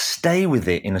you stay with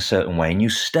it in a certain way, and you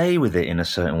stay with it in a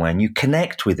certain way, and you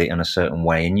connect with it in a certain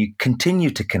way, and you continue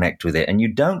to connect with it, and you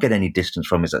don't get any distance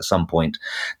from it at some point,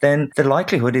 then the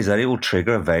likelihood is that it will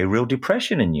trigger a very real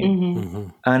depression in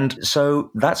you. And so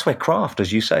that's where craft,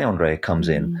 as you say, Andrea, comes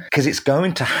in, because it's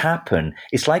going to happen.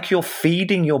 It's like you're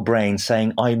feeding your brain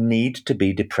saying, I need to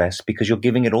be depressed, because you're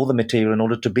giving it all the material in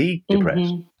order to be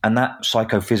depressed. And that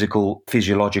psychophysical,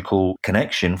 physiological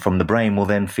connection from the brain will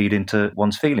then feed into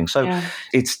one's feelings. So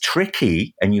it's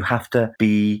tricky, and you have to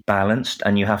be balanced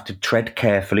and you have to tread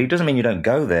carefully. It doesn't mean you don't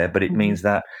go there, but it means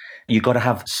that you've got to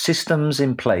have systems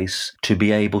in place to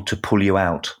be able to pull you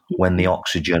out when the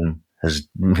oxygen has,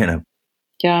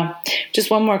 Yeah. Just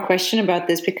one more question about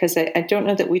this, because I don't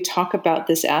know that we talk about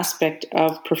this aspect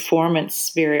of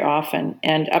performance very often.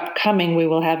 And upcoming, we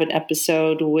will have an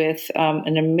episode with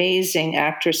an amazing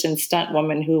actress and stunt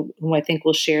woman whom I think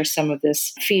will share some of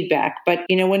this feedback. But,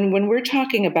 when we're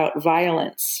talking about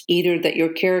violence, either that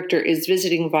your character is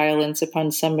visiting violence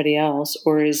upon somebody else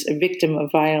or is a victim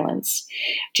of violence,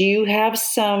 do you have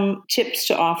some tips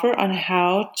to offer on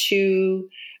how to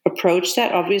approach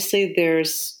that? Obviously,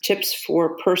 there's tips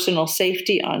for personal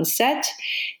safety on set.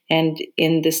 And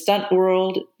in the stunt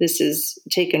world, this is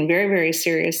taken very, very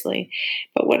seriously.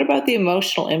 But what about the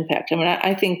emotional impact? I mean,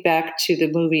 I think back to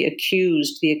the movie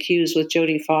The Accused with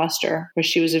Jodie Foster, where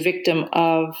she was a victim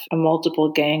of a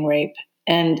multiple gang rape.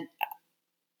 And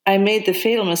I made the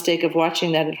fatal mistake of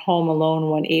watching that at home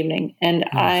alone one evening. And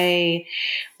I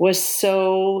was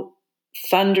so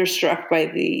thunderstruck by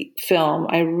the film.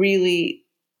 I really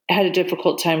had a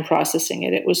difficult time processing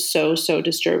it. It was so, so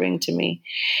disturbing to me.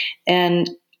 And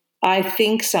I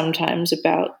think sometimes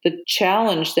about the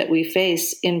challenge that we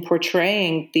face in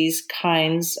portraying these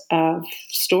kinds of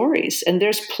stories. And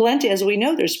there's plenty, as we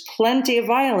know, there's plenty of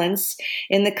violence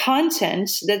in the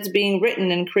content that's being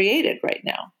written and created right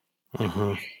now.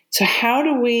 So how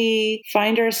do we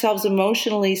find ourselves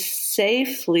emotionally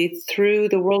safely through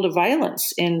the world of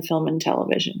violence in film and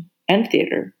television and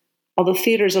theater? Although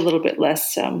theater is a little bit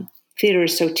less, theater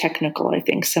is so technical, I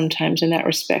think, sometimes in that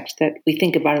respect, that we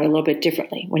think about it a little bit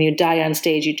differently. When you die on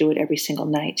stage, you do it every single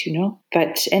night,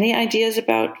 But any ideas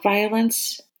about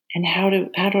violence and how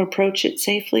to approach it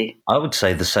safely? I would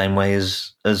say the same way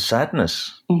as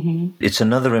sadness. It's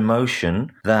another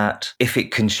emotion that, if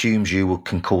it consumes you,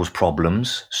 can cause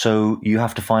problems. So you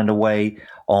have to find a way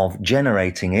of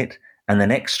generating it and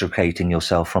then extricating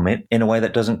yourself from it in a way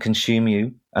that doesn't consume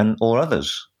you or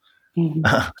others.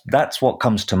 That's what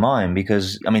comes to mind,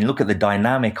 because, look at the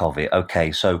dynamic of it.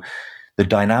 Okay, so the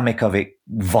dynamic of it,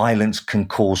 violence can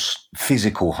cause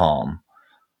physical harm,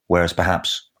 whereas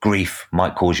perhaps grief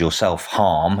might cause yourself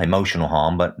harm, emotional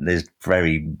harm, but there's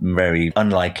very, very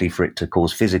unlikely for it to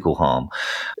cause physical harm.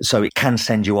 So it can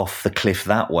send you off the cliff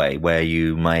that way, where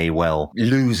you may well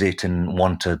lose it and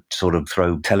want to sort of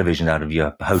throw television out of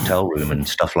your hotel room and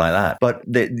stuff like that. But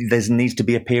there needs to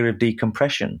be a period of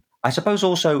decompression. I suppose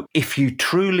also, if you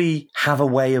truly have a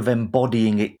way of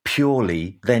embodying it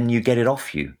purely, then you get it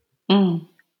off you.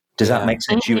 Does that make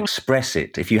sense? You express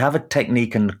it. If you have a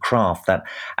technique and craft that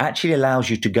actually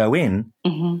allows you to go in,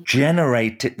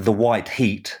 generate the white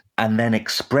heat, and then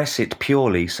express it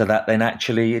purely, so that then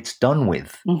actually it's done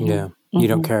with. Yeah. You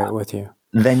don't carry it with you.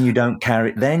 Then you don't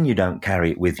carry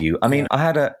it with you. I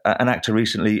had an actor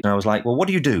recently, and I was like, well, what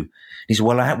do you do? He said,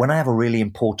 well, when I have a really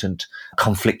important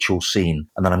conflictual scene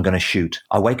and then I'm going to shoot,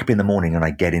 I wake up in the morning and I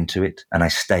get into it and I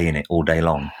stay in it all day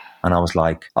long. And I was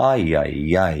like, ay,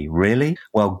 ay, ay, really?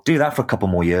 Well, do that for a couple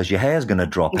more years. Your hair's going to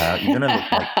drop out. You're going to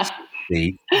look like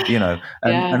Steve,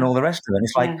 and all the rest of it. And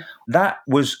it's like, that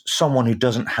was someone who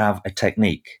doesn't have a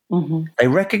technique. Mm-hmm. They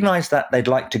recognize that they'd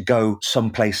like to go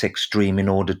someplace extreme in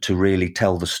order to really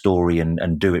tell the story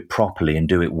and do it properly and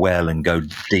do it well and go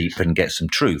deep and get some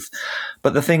truth.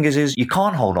 But the thing is you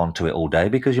can't hold on to it all day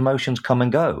because emotions come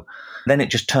and go. Then it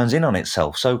just turns in on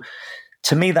itself. So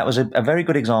to me, that was a very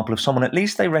good example of someone, at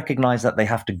least they recognize that they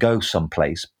have to go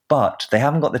someplace, but they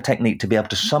haven't got the technique to be able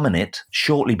to summon it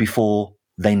shortly before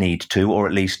they need to, or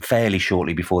at least fairly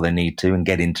shortly before they need to, and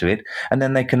get into it, and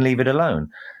then they can leave it alone.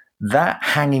 That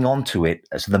hanging on to it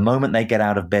as the moment they get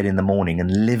out of bed in the morning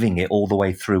and living it all the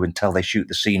way through until they shoot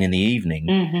the scene in the evening,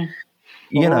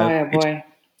 Boy.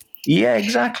 Yeah,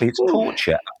 exactly. It's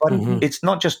torture. But it's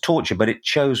not just torture, but it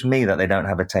shows me that they don't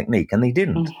have a technique, and they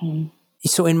didn't. Mm-hmm.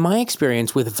 So in my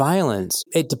experience with violence,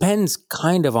 it depends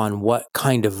kind of on what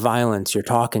kind of violence you're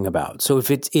talking about. So if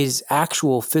it is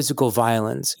actual physical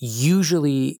violence,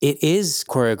 usually it is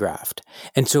choreographed.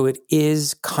 And so it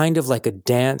is kind of like a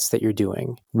dance that you're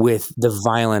doing with the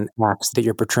violent acts that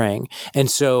you're portraying.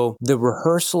 And so the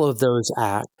rehearsal of those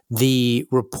acts, the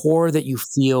rapport that you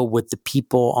feel with the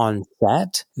people on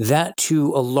set, that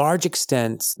to a large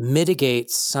extent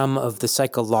mitigates some of the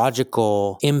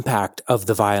psychological impact of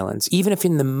the violence. Even if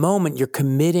in the moment you're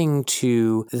committing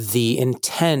to the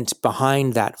intent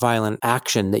behind that violent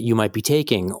action that you might be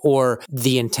taking, or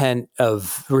the intent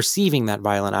of receiving that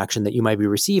violent action that you might be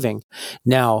receiving.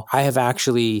 Now, I have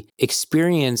actually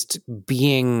experienced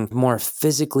being more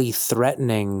physically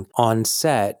threatening on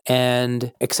set,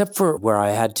 and except for where I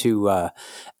had to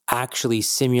actually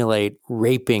simulate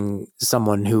raping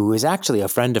someone who is actually a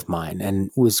friend of mine and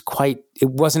it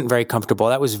wasn't very comfortable.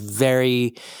 That was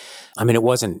it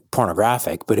wasn't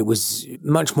pornographic, but it was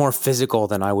much more physical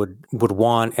than I would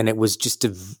want. And it was just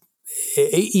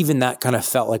even that kind of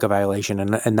felt like a violation,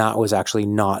 and that was actually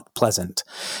not pleasant.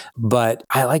 But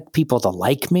I like people to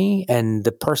like me, and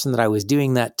the person that I was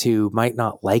doing that to might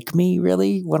not like me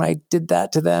really when I did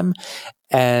that to them.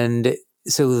 And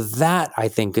so that, I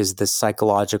think, is the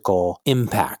psychological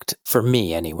impact for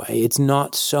me anyway. It's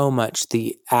not so much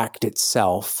the act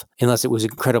itself, unless it was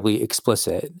incredibly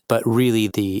explicit, but really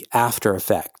the after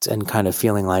effects and kind of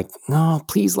feeling like, oh,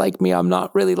 please like me. I'm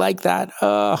not really like that.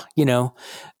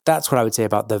 That's what I would say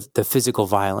about the physical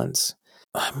violence.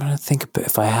 I'm going to think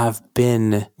if I have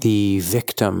been the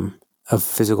victim of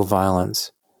physical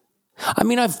violence. I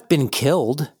mean, I've been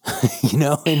killed,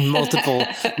 in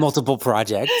multiple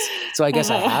projects. So I guess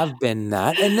I have been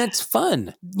that, and that's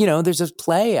fun. There's a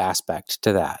play aspect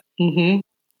to that. Mm-hmm.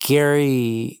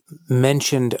 Gary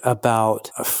mentioned about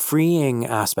a freeing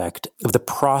aspect of the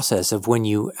process of when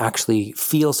you actually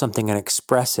feel something and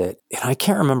express it. And I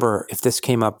can't remember if this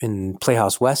came up in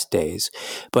Playhouse West days,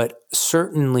 but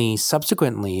certainly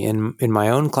subsequently in my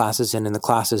own classes and in the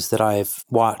classes that I've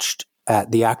watched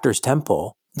at the Actors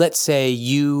Temple. Let's say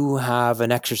you have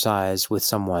an exercise with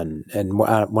someone, and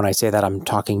when I say that, I'm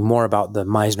talking more about the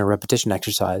Meisner repetition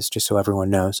exercise, just so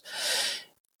everyone knows.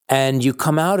 And you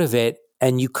come out of it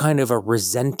and you kind of are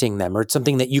resenting them, or it's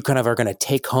something that you kind of are going to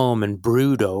take home and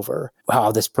brood over,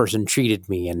 how this person treated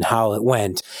me and how it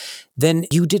went. Then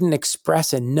you didn't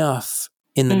express enough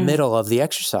in the middle of the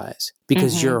exercise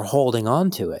because you're holding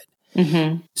on to it.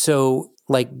 Mm-hmm. So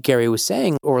like Gary was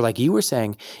saying, or like you were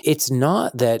saying, it's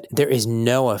not that there is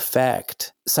no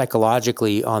effect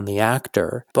psychologically on the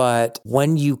actor, but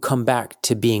when you come back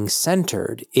to being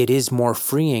centered, it is more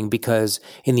freeing because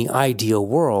in the ideal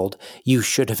world, you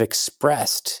should have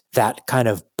expressed that kind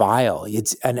of bile.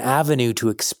 It's an avenue to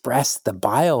express the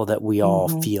bile that we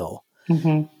all feel.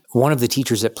 Mm-hmm. One of the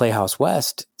teachers at Playhouse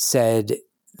West said,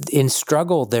 in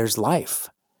struggle, there's life.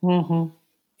 Mm-hmm.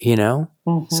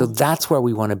 So that's where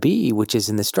we want to be, which is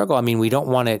in the struggle. I mean, we don't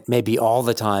want it maybe all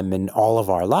the time in all of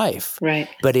our life. Right.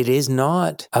 But it is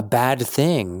not a bad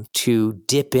thing to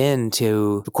dip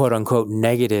into quote unquote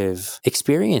negative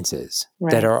experiences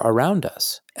that are around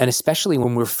us. And especially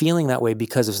when we're feeling that way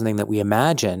because of something that we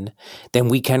imagine, then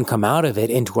we can come out of it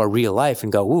into our real life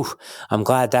and go, ooh, I'm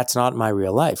glad that's not my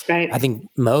real life. Right. I think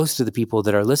most of the people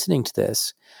that are listening to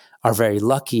this are very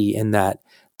lucky in that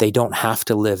they don't have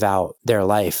to live out their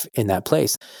life in that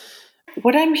place.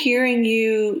 What I'm hearing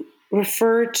you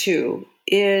refer to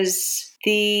is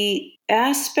the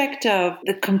aspect of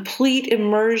the complete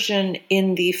immersion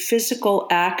in the physical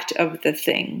act of the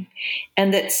thing.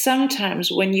 And that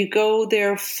sometimes when you go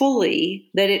there fully,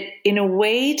 that it in a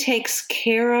way takes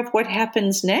care of what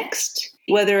happens next.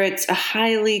 whether it's a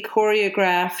highly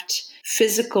choreographed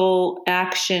physical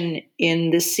action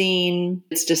in the scene,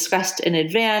 it's discussed in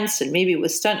advance and maybe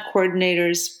with stunt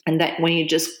coordinators, and that when you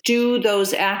just do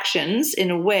those actions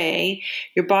in a way,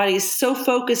 your body is so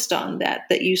focused on that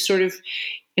you sort of,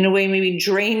 in a way, maybe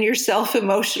drain yourself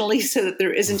emotionally so that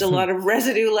there isn't a lot of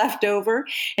residue left over.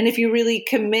 And if you really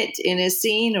commit in a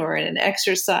scene or in an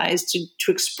exercise to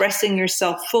expressing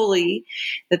yourself fully,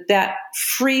 that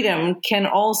freedom can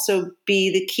also be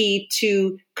the key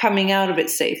to coming out of it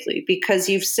safely, because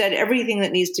you've said everything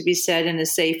that needs to be said in a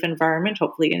safe environment,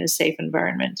 hopefully in a safe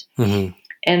environment. Mm-hmm.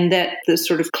 And that the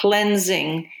sort of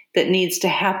cleansing that needs to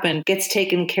happen gets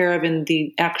taken care of in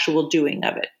the actual doing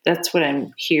of it. That's what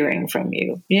I'm hearing from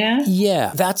you. Yeah?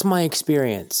 Yeah, that's my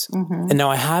experience. Mm-hmm. And now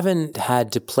I haven't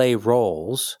had to play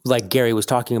roles like Gary was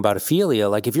talking about Ophelia.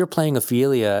 Like if you're playing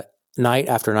Ophelia night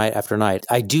after night after night,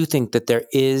 I do think that there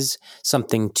is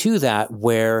something to that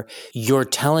where you're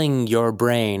telling your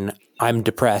brain, I'm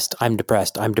depressed, I'm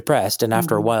depressed, I'm depressed. And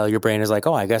after a while, your brain is like,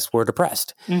 oh, I guess we're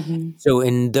depressed. Mm-hmm. So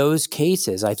in those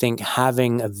cases, I think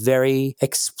having a very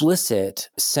explicit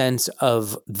sense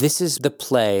of this is the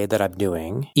play that I'm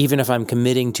doing, even if I'm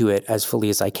committing to it as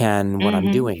fully as I can when I'm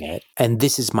doing it. And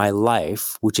this is my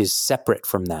life, which is separate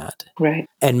from that. Right.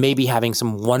 And maybe having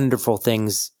some wonderful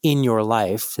things in your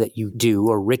life that you do,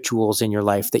 or rituals in your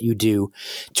life that you do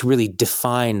to really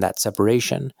define that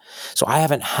separation. So I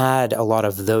haven't had a lot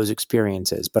of those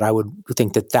experiences, but I would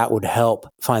think that would help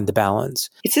find the balance.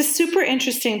 It's a super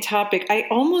interesting topic. I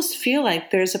almost feel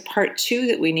like there's a part 2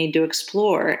 that we need to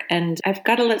explore, and I've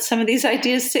got to let some of these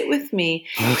ideas sit with me.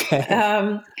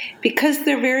 Okay. Because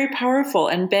they're very powerful.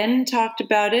 And Ben talked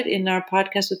about it in our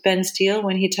podcast with Ben Steele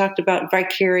when he talked about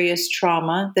vicarious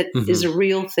trauma that is a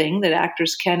real thing that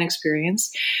actors can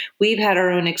experience. We've had our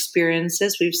own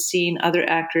experiences. We've seen other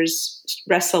actors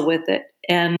wrestle with it.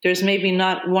 And there's maybe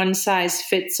not one size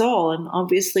fits all. And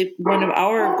obviously, one of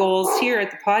our goals here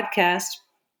at the podcast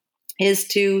is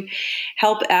to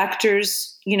help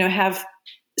actors, have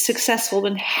successful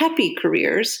and happy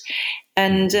careers,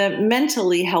 and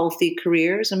mentally healthy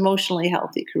careers, emotionally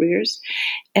healthy careers.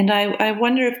 And I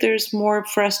wonder if there's more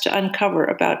for us to uncover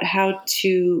about how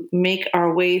to make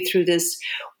our way through this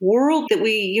world that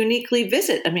we uniquely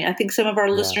visit. I mean, I think some of our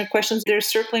listener questions, they're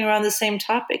circling around the same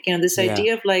topic, this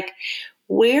idea of like,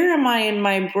 where am I in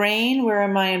my brain? Where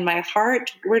am I in my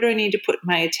heart? Where do I need to put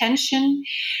my attention?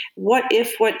 What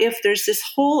if there's this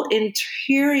whole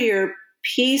interior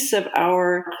piece of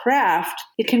our craft?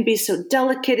 It can be so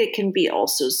delicate. It can be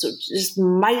also so just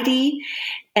mighty.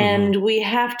 And we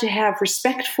have to have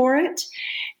respect for it.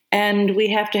 And we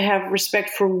have to have respect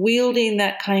for wielding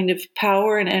that kind of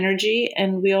power and energy.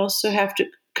 And we also have to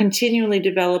continually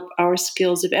develop our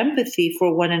skills of empathy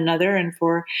for one another and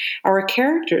for our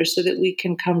characters so that we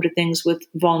can come to things with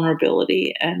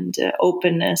vulnerability and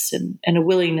openness and a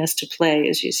willingness to play,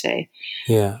 as you say.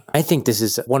 Yeah. I think this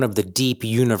is one of the deep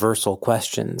universal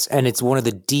questions. And it's one of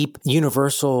the deep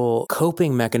universal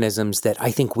coping mechanisms that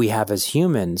I think we have as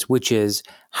humans, which is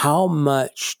how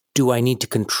much do I need to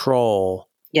control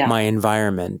my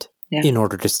environment in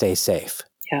order to stay safe?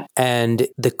 Yeah. And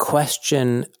the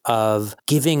question of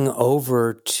giving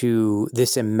over to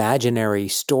this imaginary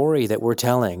story that we're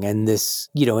telling and this,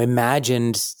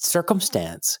 imagined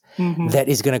circumstance that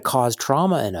is going to cause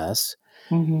trauma in us.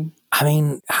 I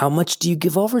mean, how much do you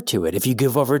give over to it? If you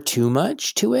give over too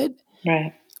much to it,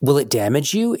 will it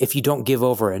damage you? If you don't give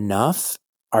over enough,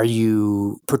 are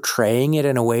you portraying it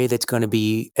in a way that's going to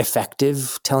be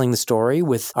effective telling the story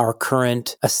with our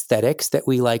current aesthetics that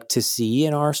we like to see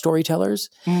in our storytellers?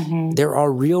 There are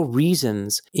real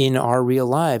reasons in our real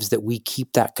lives that we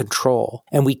keep that control.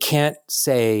 And we can't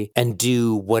say and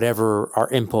do whatever our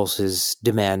impulses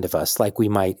demand of us like we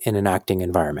might in an acting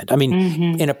environment. I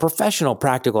mean, in a professional,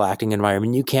 practical acting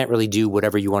environment, you can't really do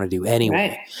whatever you want to do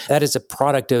anyway. That is a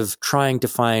product of trying to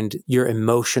find your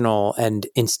emotional and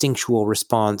instinctual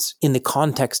response in the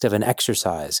context of an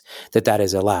exercise that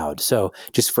is allowed. So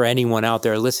just for anyone out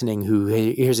there listening who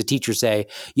hears a teacher say,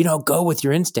 go with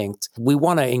your instincts, we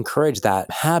want to encourage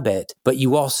that habit, but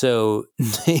you also,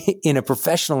 in a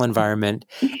professional environment,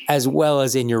 as well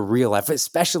as in your real life,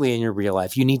 especially in your real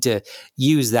life, you need to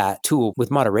use that tool with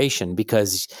moderation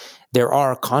because there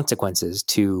are consequences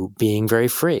to being very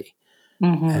free.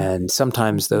 And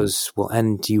sometimes those will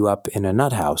end you up in a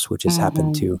nut house, which has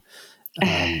happened to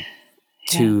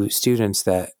students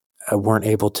that weren't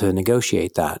able to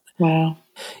negotiate that. Wow.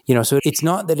 So it's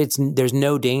not that there's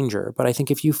no danger, but I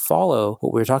think if you follow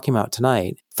what we're talking about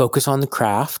tonight, focus on the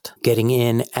craft, getting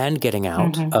in and getting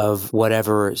out of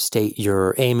whatever state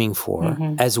you're aiming for,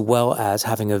 as well as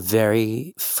having a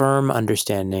very firm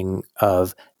understanding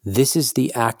of this is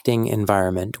the acting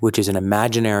environment, which is an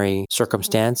imaginary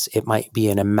circumstance. It might be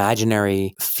an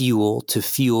imaginary fuel to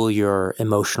fuel your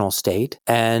emotional state.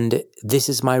 And this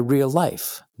is my real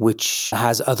life, which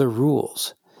has other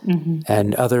rules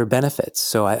and other benefits.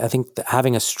 So I think that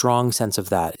having a strong sense of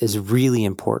that is really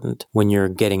important when you're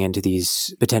getting into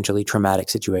these potentially traumatic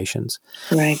situations.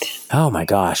 Right. Oh my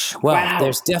gosh. Well,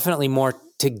 there's definitely more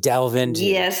to delve into.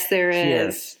 Yes, there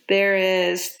is. There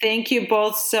is. Thank you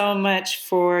both so much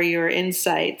for your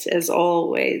insights, as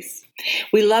always.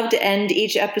 We love to end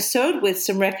each episode with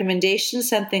some recommendations,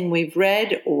 something we've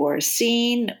read or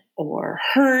seen or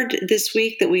heard this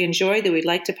week that we enjoy that we'd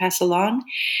like to pass along.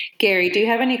 Gary, do you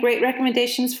have any great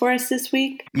recommendations for us this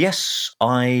week? Yes,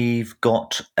 I've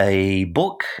got a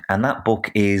book, and that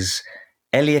book is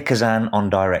Elia Kazan on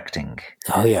directing.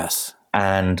 Oh, yes.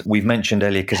 And we've mentioned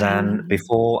Elia Kazan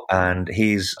before, and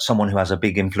he's someone who has a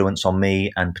big influence on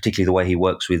me, and particularly the way he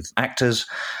works with actors.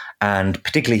 And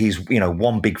particularly he's,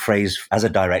 one big phrase as a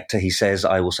director, he says,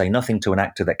 I will say nothing to an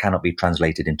actor that cannot be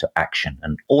translated into action.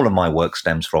 And all of my work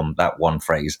stems from that one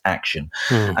phrase, action.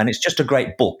 And it's just a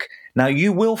great book. Now,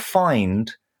 you will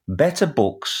find better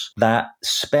books that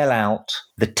spell out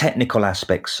the technical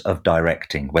aspects of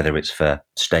directing, whether it's for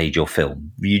stage or film.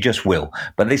 You just will.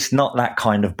 But it's not that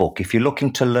kind of book. If you're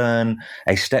looking to learn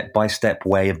a step-by-step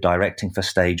way of directing for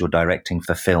stage or directing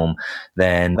for film,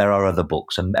 then there are other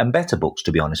books and better books,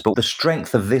 to be honest. But the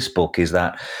strength of this book is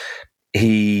that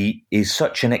he is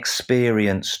such an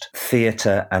experienced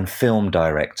theatre and film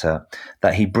director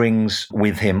that he brings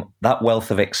with him that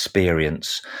wealth of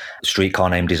experience. Streetcar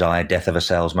Named Desire, Death of a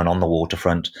Salesman, On the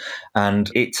Waterfront. And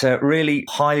it's a really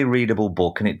highly readable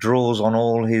book, and it draws on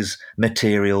all his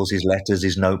materials, his letters,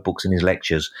 his notebooks, and his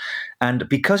lectures. And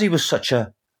because he was such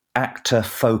a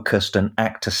actor-focused and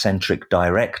actor-centric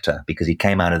director, because he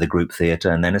came out of the group theatre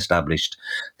and then established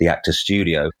the Actors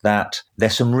Studio, that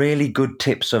there's some really good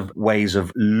tips of ways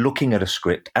of looking at a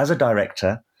script as a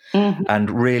director and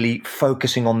really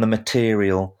focusing on the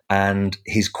material and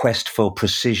his quest for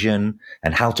precision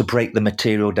and how to break the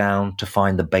material down to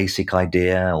find the basic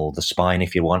idea or the spine,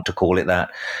 if you want to call it that.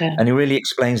 Yeah. And he really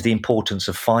explains the importance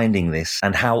of finding this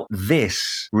and how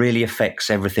this really affects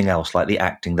everything else, like the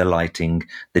acting, the lighting,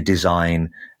 the design,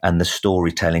 and the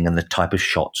storytelling and the type of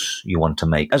shots you want to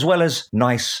make, as well as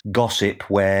nice gossip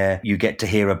where you get to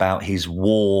hear about his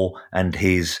war and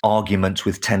his arguments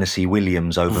with Tennessee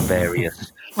Williams over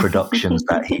various productions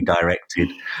that he directed.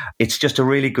 It's just a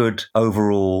really good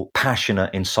overall,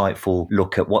 passionate, insightful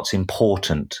look at what's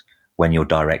important when you're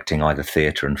directing either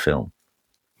theatre and film.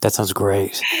 That sounds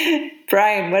great.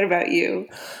 Brian, what about you?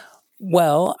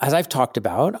 Well, as I've talked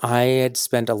about, I had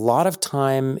spent a lot of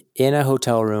time in a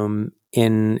hotel room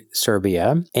in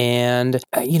Serbia. And,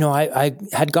 I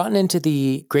had gotten into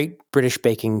the Great British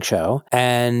Baking Show,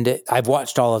 and I've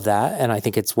watched all of that, and I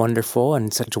think it's wonderful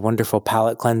and such a wonderful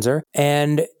palate cleanser.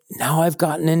 And now I've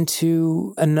gotten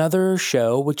into another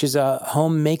show, which is a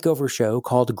home makeover show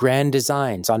called Grand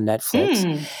Designs on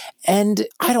Netflix. And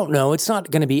I don't know, it's not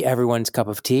going to be everyone's cup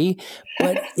of tea,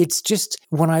 but it's just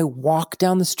when I walk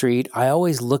down the street, I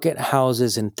always look at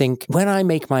houses and think, when I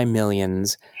make my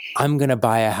millions, I'm going to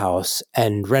buy a house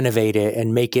and renovate it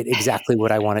and make it exactly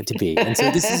what I want it to be. And so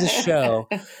this is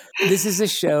a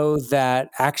show that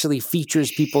actually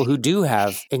features people who do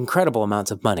have incredible amounts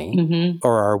of money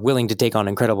or are willing to take on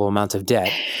incredible amounts of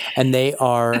debt. And they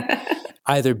are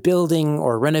either building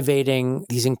or renovating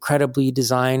these incredibly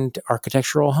designed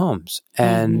architectural homes.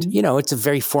 And, it's a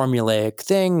very formulaic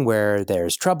thing where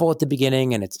there's trouble at the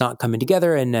beginning and it's not coming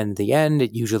together. And then at the end,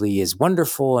 it usually is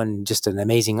wonderful and just an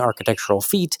amazing architectural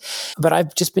feat. But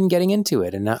I've just been getting into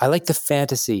it. And I like the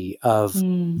fantasy of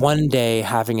one day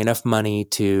having enough money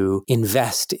to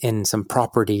invest in some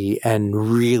property and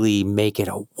really make it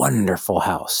a wonderful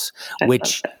house,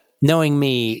 which knowing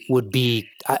me would be,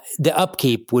 the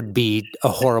upkeep would be a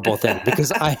horrible thing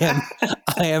because I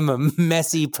am a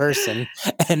messy person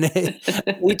and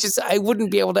I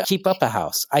wouldn't be able to keep up a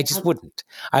house. I just wouldn't.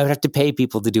 I would have to pay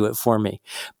people to do it for me.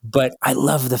 But I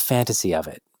love the fantasy of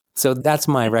it. So that's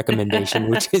my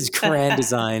recommendation, which is Grand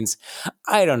Designs.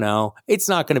 I don't know. It's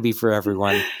not going to be for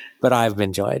everyone, but I've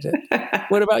enjoyed it.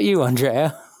 What about you,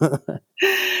 Andrea?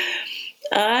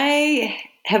 I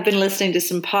have been listening to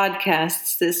some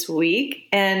podcasts this week,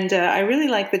 and I really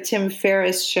like the Tim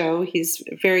Ferris Show. He's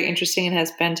very interesting and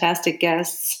has fantastic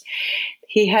guests.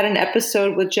 He had an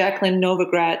episode with Jacqueline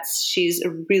Novogratz. She's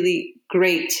a really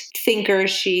great thinker.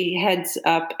 She heads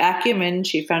up Acumen.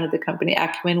 She founded the company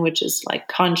Acumen, which is like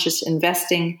conscious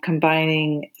investing,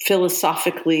 combining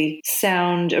philosophically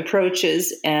sound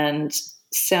approaches and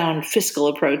sound fiscal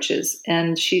approaches.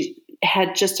 And she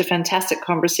had just a fantastic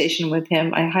conversation with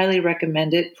him. I highly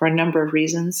recommend it for a number of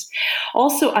reasons.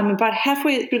 Also, I'm about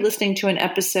halfway through listening to an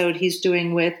episode he's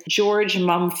doing with George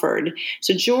Mumford.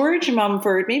 So George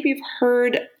Mumford, maybe you've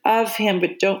heard of him,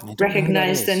 but don't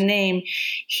recognize the name.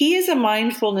 He is a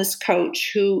mindfulness coach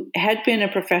who had been a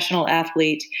professional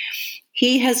athlete.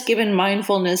 He has given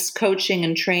mindfulness coaching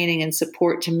and training and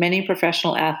support to many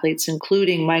professional athletes,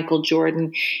 including Michael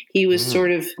Jordan. He was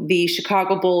sort of the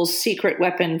Chicago Bulls' secret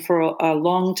weapon for a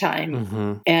long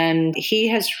time. And he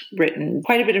has written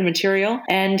quite a bit of material.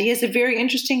 And he has a very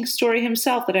interesting story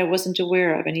himself that I wasn't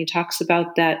aware of. And he talks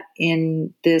about that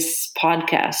in this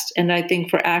podcast. And I think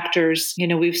for actors,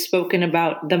 we've spoken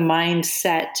about the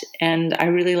mindset. And I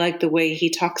really like the way he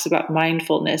talks about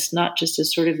mindfulness, not just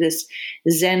as sort of this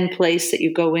Zen place that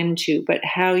you go into, but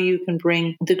how you can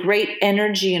bring the great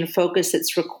energy and focus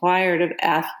that's required of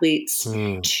athletes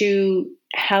to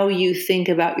how you think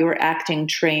about your acting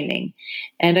training.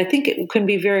 And I think it can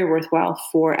be very worthwhile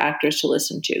for actors to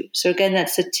listen to. So again,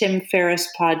 that's the Tim Ferris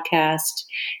podcast,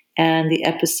 and the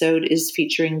episode is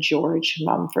featuring George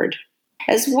Mumford.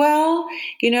 As well,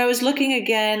 I was looking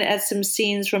again at some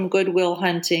scenes from Good Will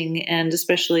Hunting, and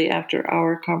especially after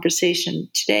our conversation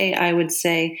today, I would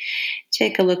say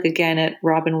take a look again at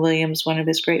Robin Williams, one of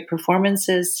his great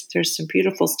performances. There's some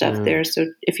beautiful stuff there. So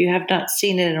if you have not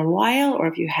seen it in a while, or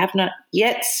if you have not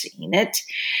yet seen it,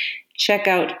 check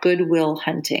out Good Will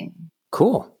Hunting.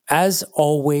 Cool. As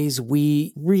always,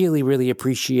 we really, really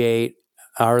appreciate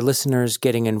our listeners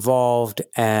getting involved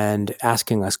and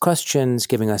asking us questions,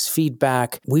 giving us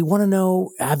feedback. We want to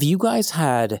know, have you guys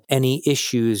had any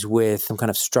issues with some kind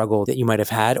of struggle that you might have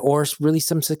had, or really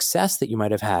some success that you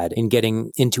might have had in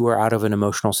getting into or out of an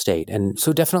emotional state? And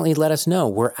so definitely let us know.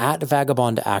 We're at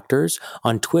Vagabond Actors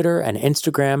on Twitter and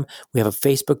Instagram. We have a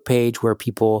Facebook page where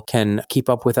people can keep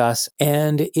up with us.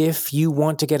 And if you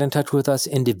want to get in touch with us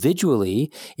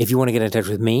individually, if you want to get in touch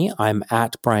with me, I'm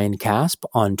at Brian Casp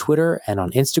on Twitter and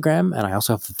on Instagram, and I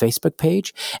also have a Facebook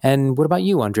page. And what about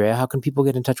you, Andrea? How can people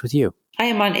get in touch with you? I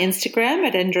am on Instagram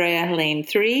at Andrea Helene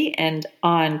 3 and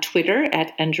on Twitter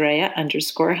at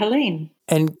Andrea_Helene.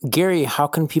 And Gary, how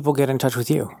can people get in touch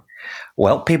with you?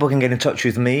 Well, people can get in touch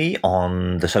with me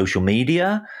on the social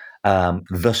media.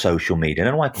 The social media. I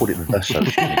don't know why I called it the social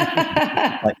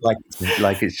media.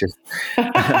 like it's just...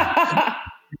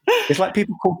 It's like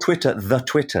people call Twitter the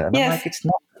Twitter. And I'm like, it's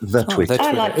not the Twitter. The Twitter.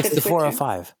 I like it's the Twitter.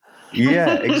 405.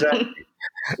 Yeah, exactly.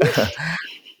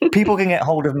 People can get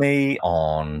hold of me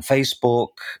on Facebook,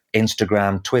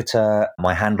 Instagram, Twitter.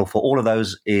 My handle for all of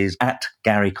those is at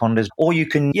Gary Condes. Or you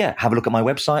can, have a look at my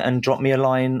website and drop me a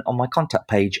line on my contact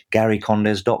page,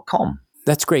 garycondes.com.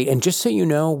 That's great. And just so you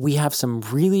know, we have some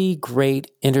really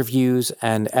great interviews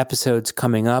and episodes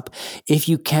coming up. If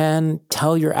you can,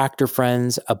 tell your actor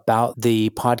friends about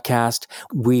the podcast.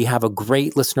 We have a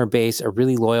great listener base, a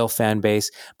really loyal fan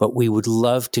base, but we would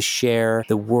love to share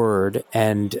the word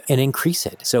and increase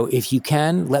it. So if you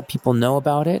can, let people know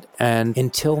about it. And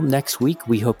until next week,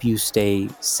 we hope you stay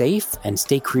safe and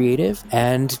stay creative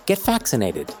and get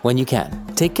vaccinated when you can.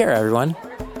 Take care, everyone.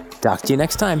 Talk to you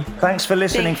next time. Thanks for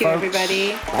listening, Thank you, folks.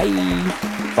 everybody.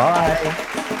 Bye.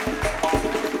 Bye.